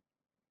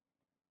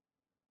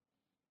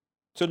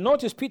 So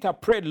notice Peter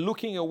prayed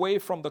looking away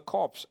from the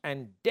corpse,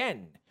 and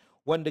then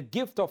when the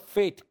gift of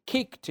faith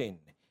kicked in,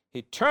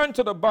 he turned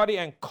to the body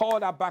and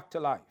called her back to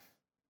life.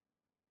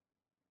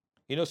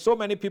 You know, so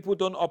many people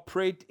don't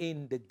operate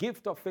in the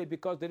gift of faith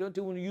because they don't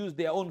even use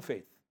their own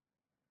faith.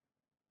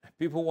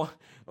 People want,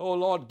 oh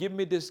Lord, give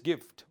me this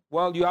gift.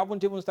 Well, you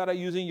haven't even started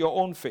using your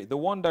own faith, the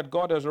one that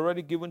God has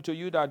already given to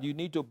you, that you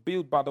need to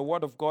build by the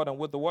word of God and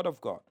with the word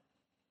of God.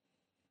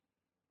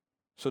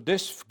 So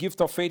this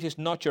gift of faith is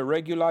not your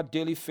regular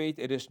daily faith.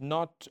 It is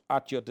not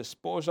at your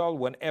disposal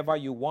whenever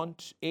you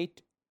want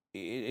it.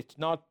 It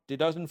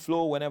doesn't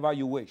flow whenever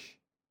you wish.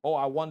 Oh,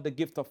 I want the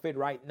gift of faith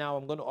right now.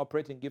 I'm going to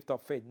operate in gift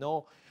of faith.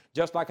 No,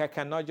 just like I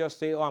cannot just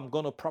say, oh, I'm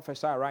going to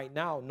prophesy right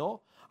now.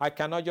 No, I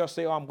cannot just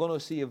say, oh, I'm going to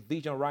see a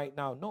vision right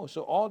now. No,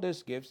 so all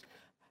these gifts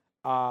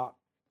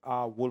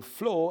will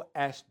flow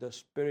as the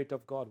Spirit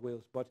of God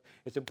wills. But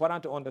it's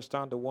important to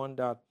understand the one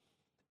that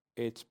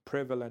it's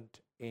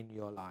prevalent in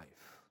your life.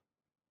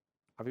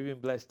 Have you been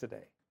blessed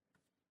today?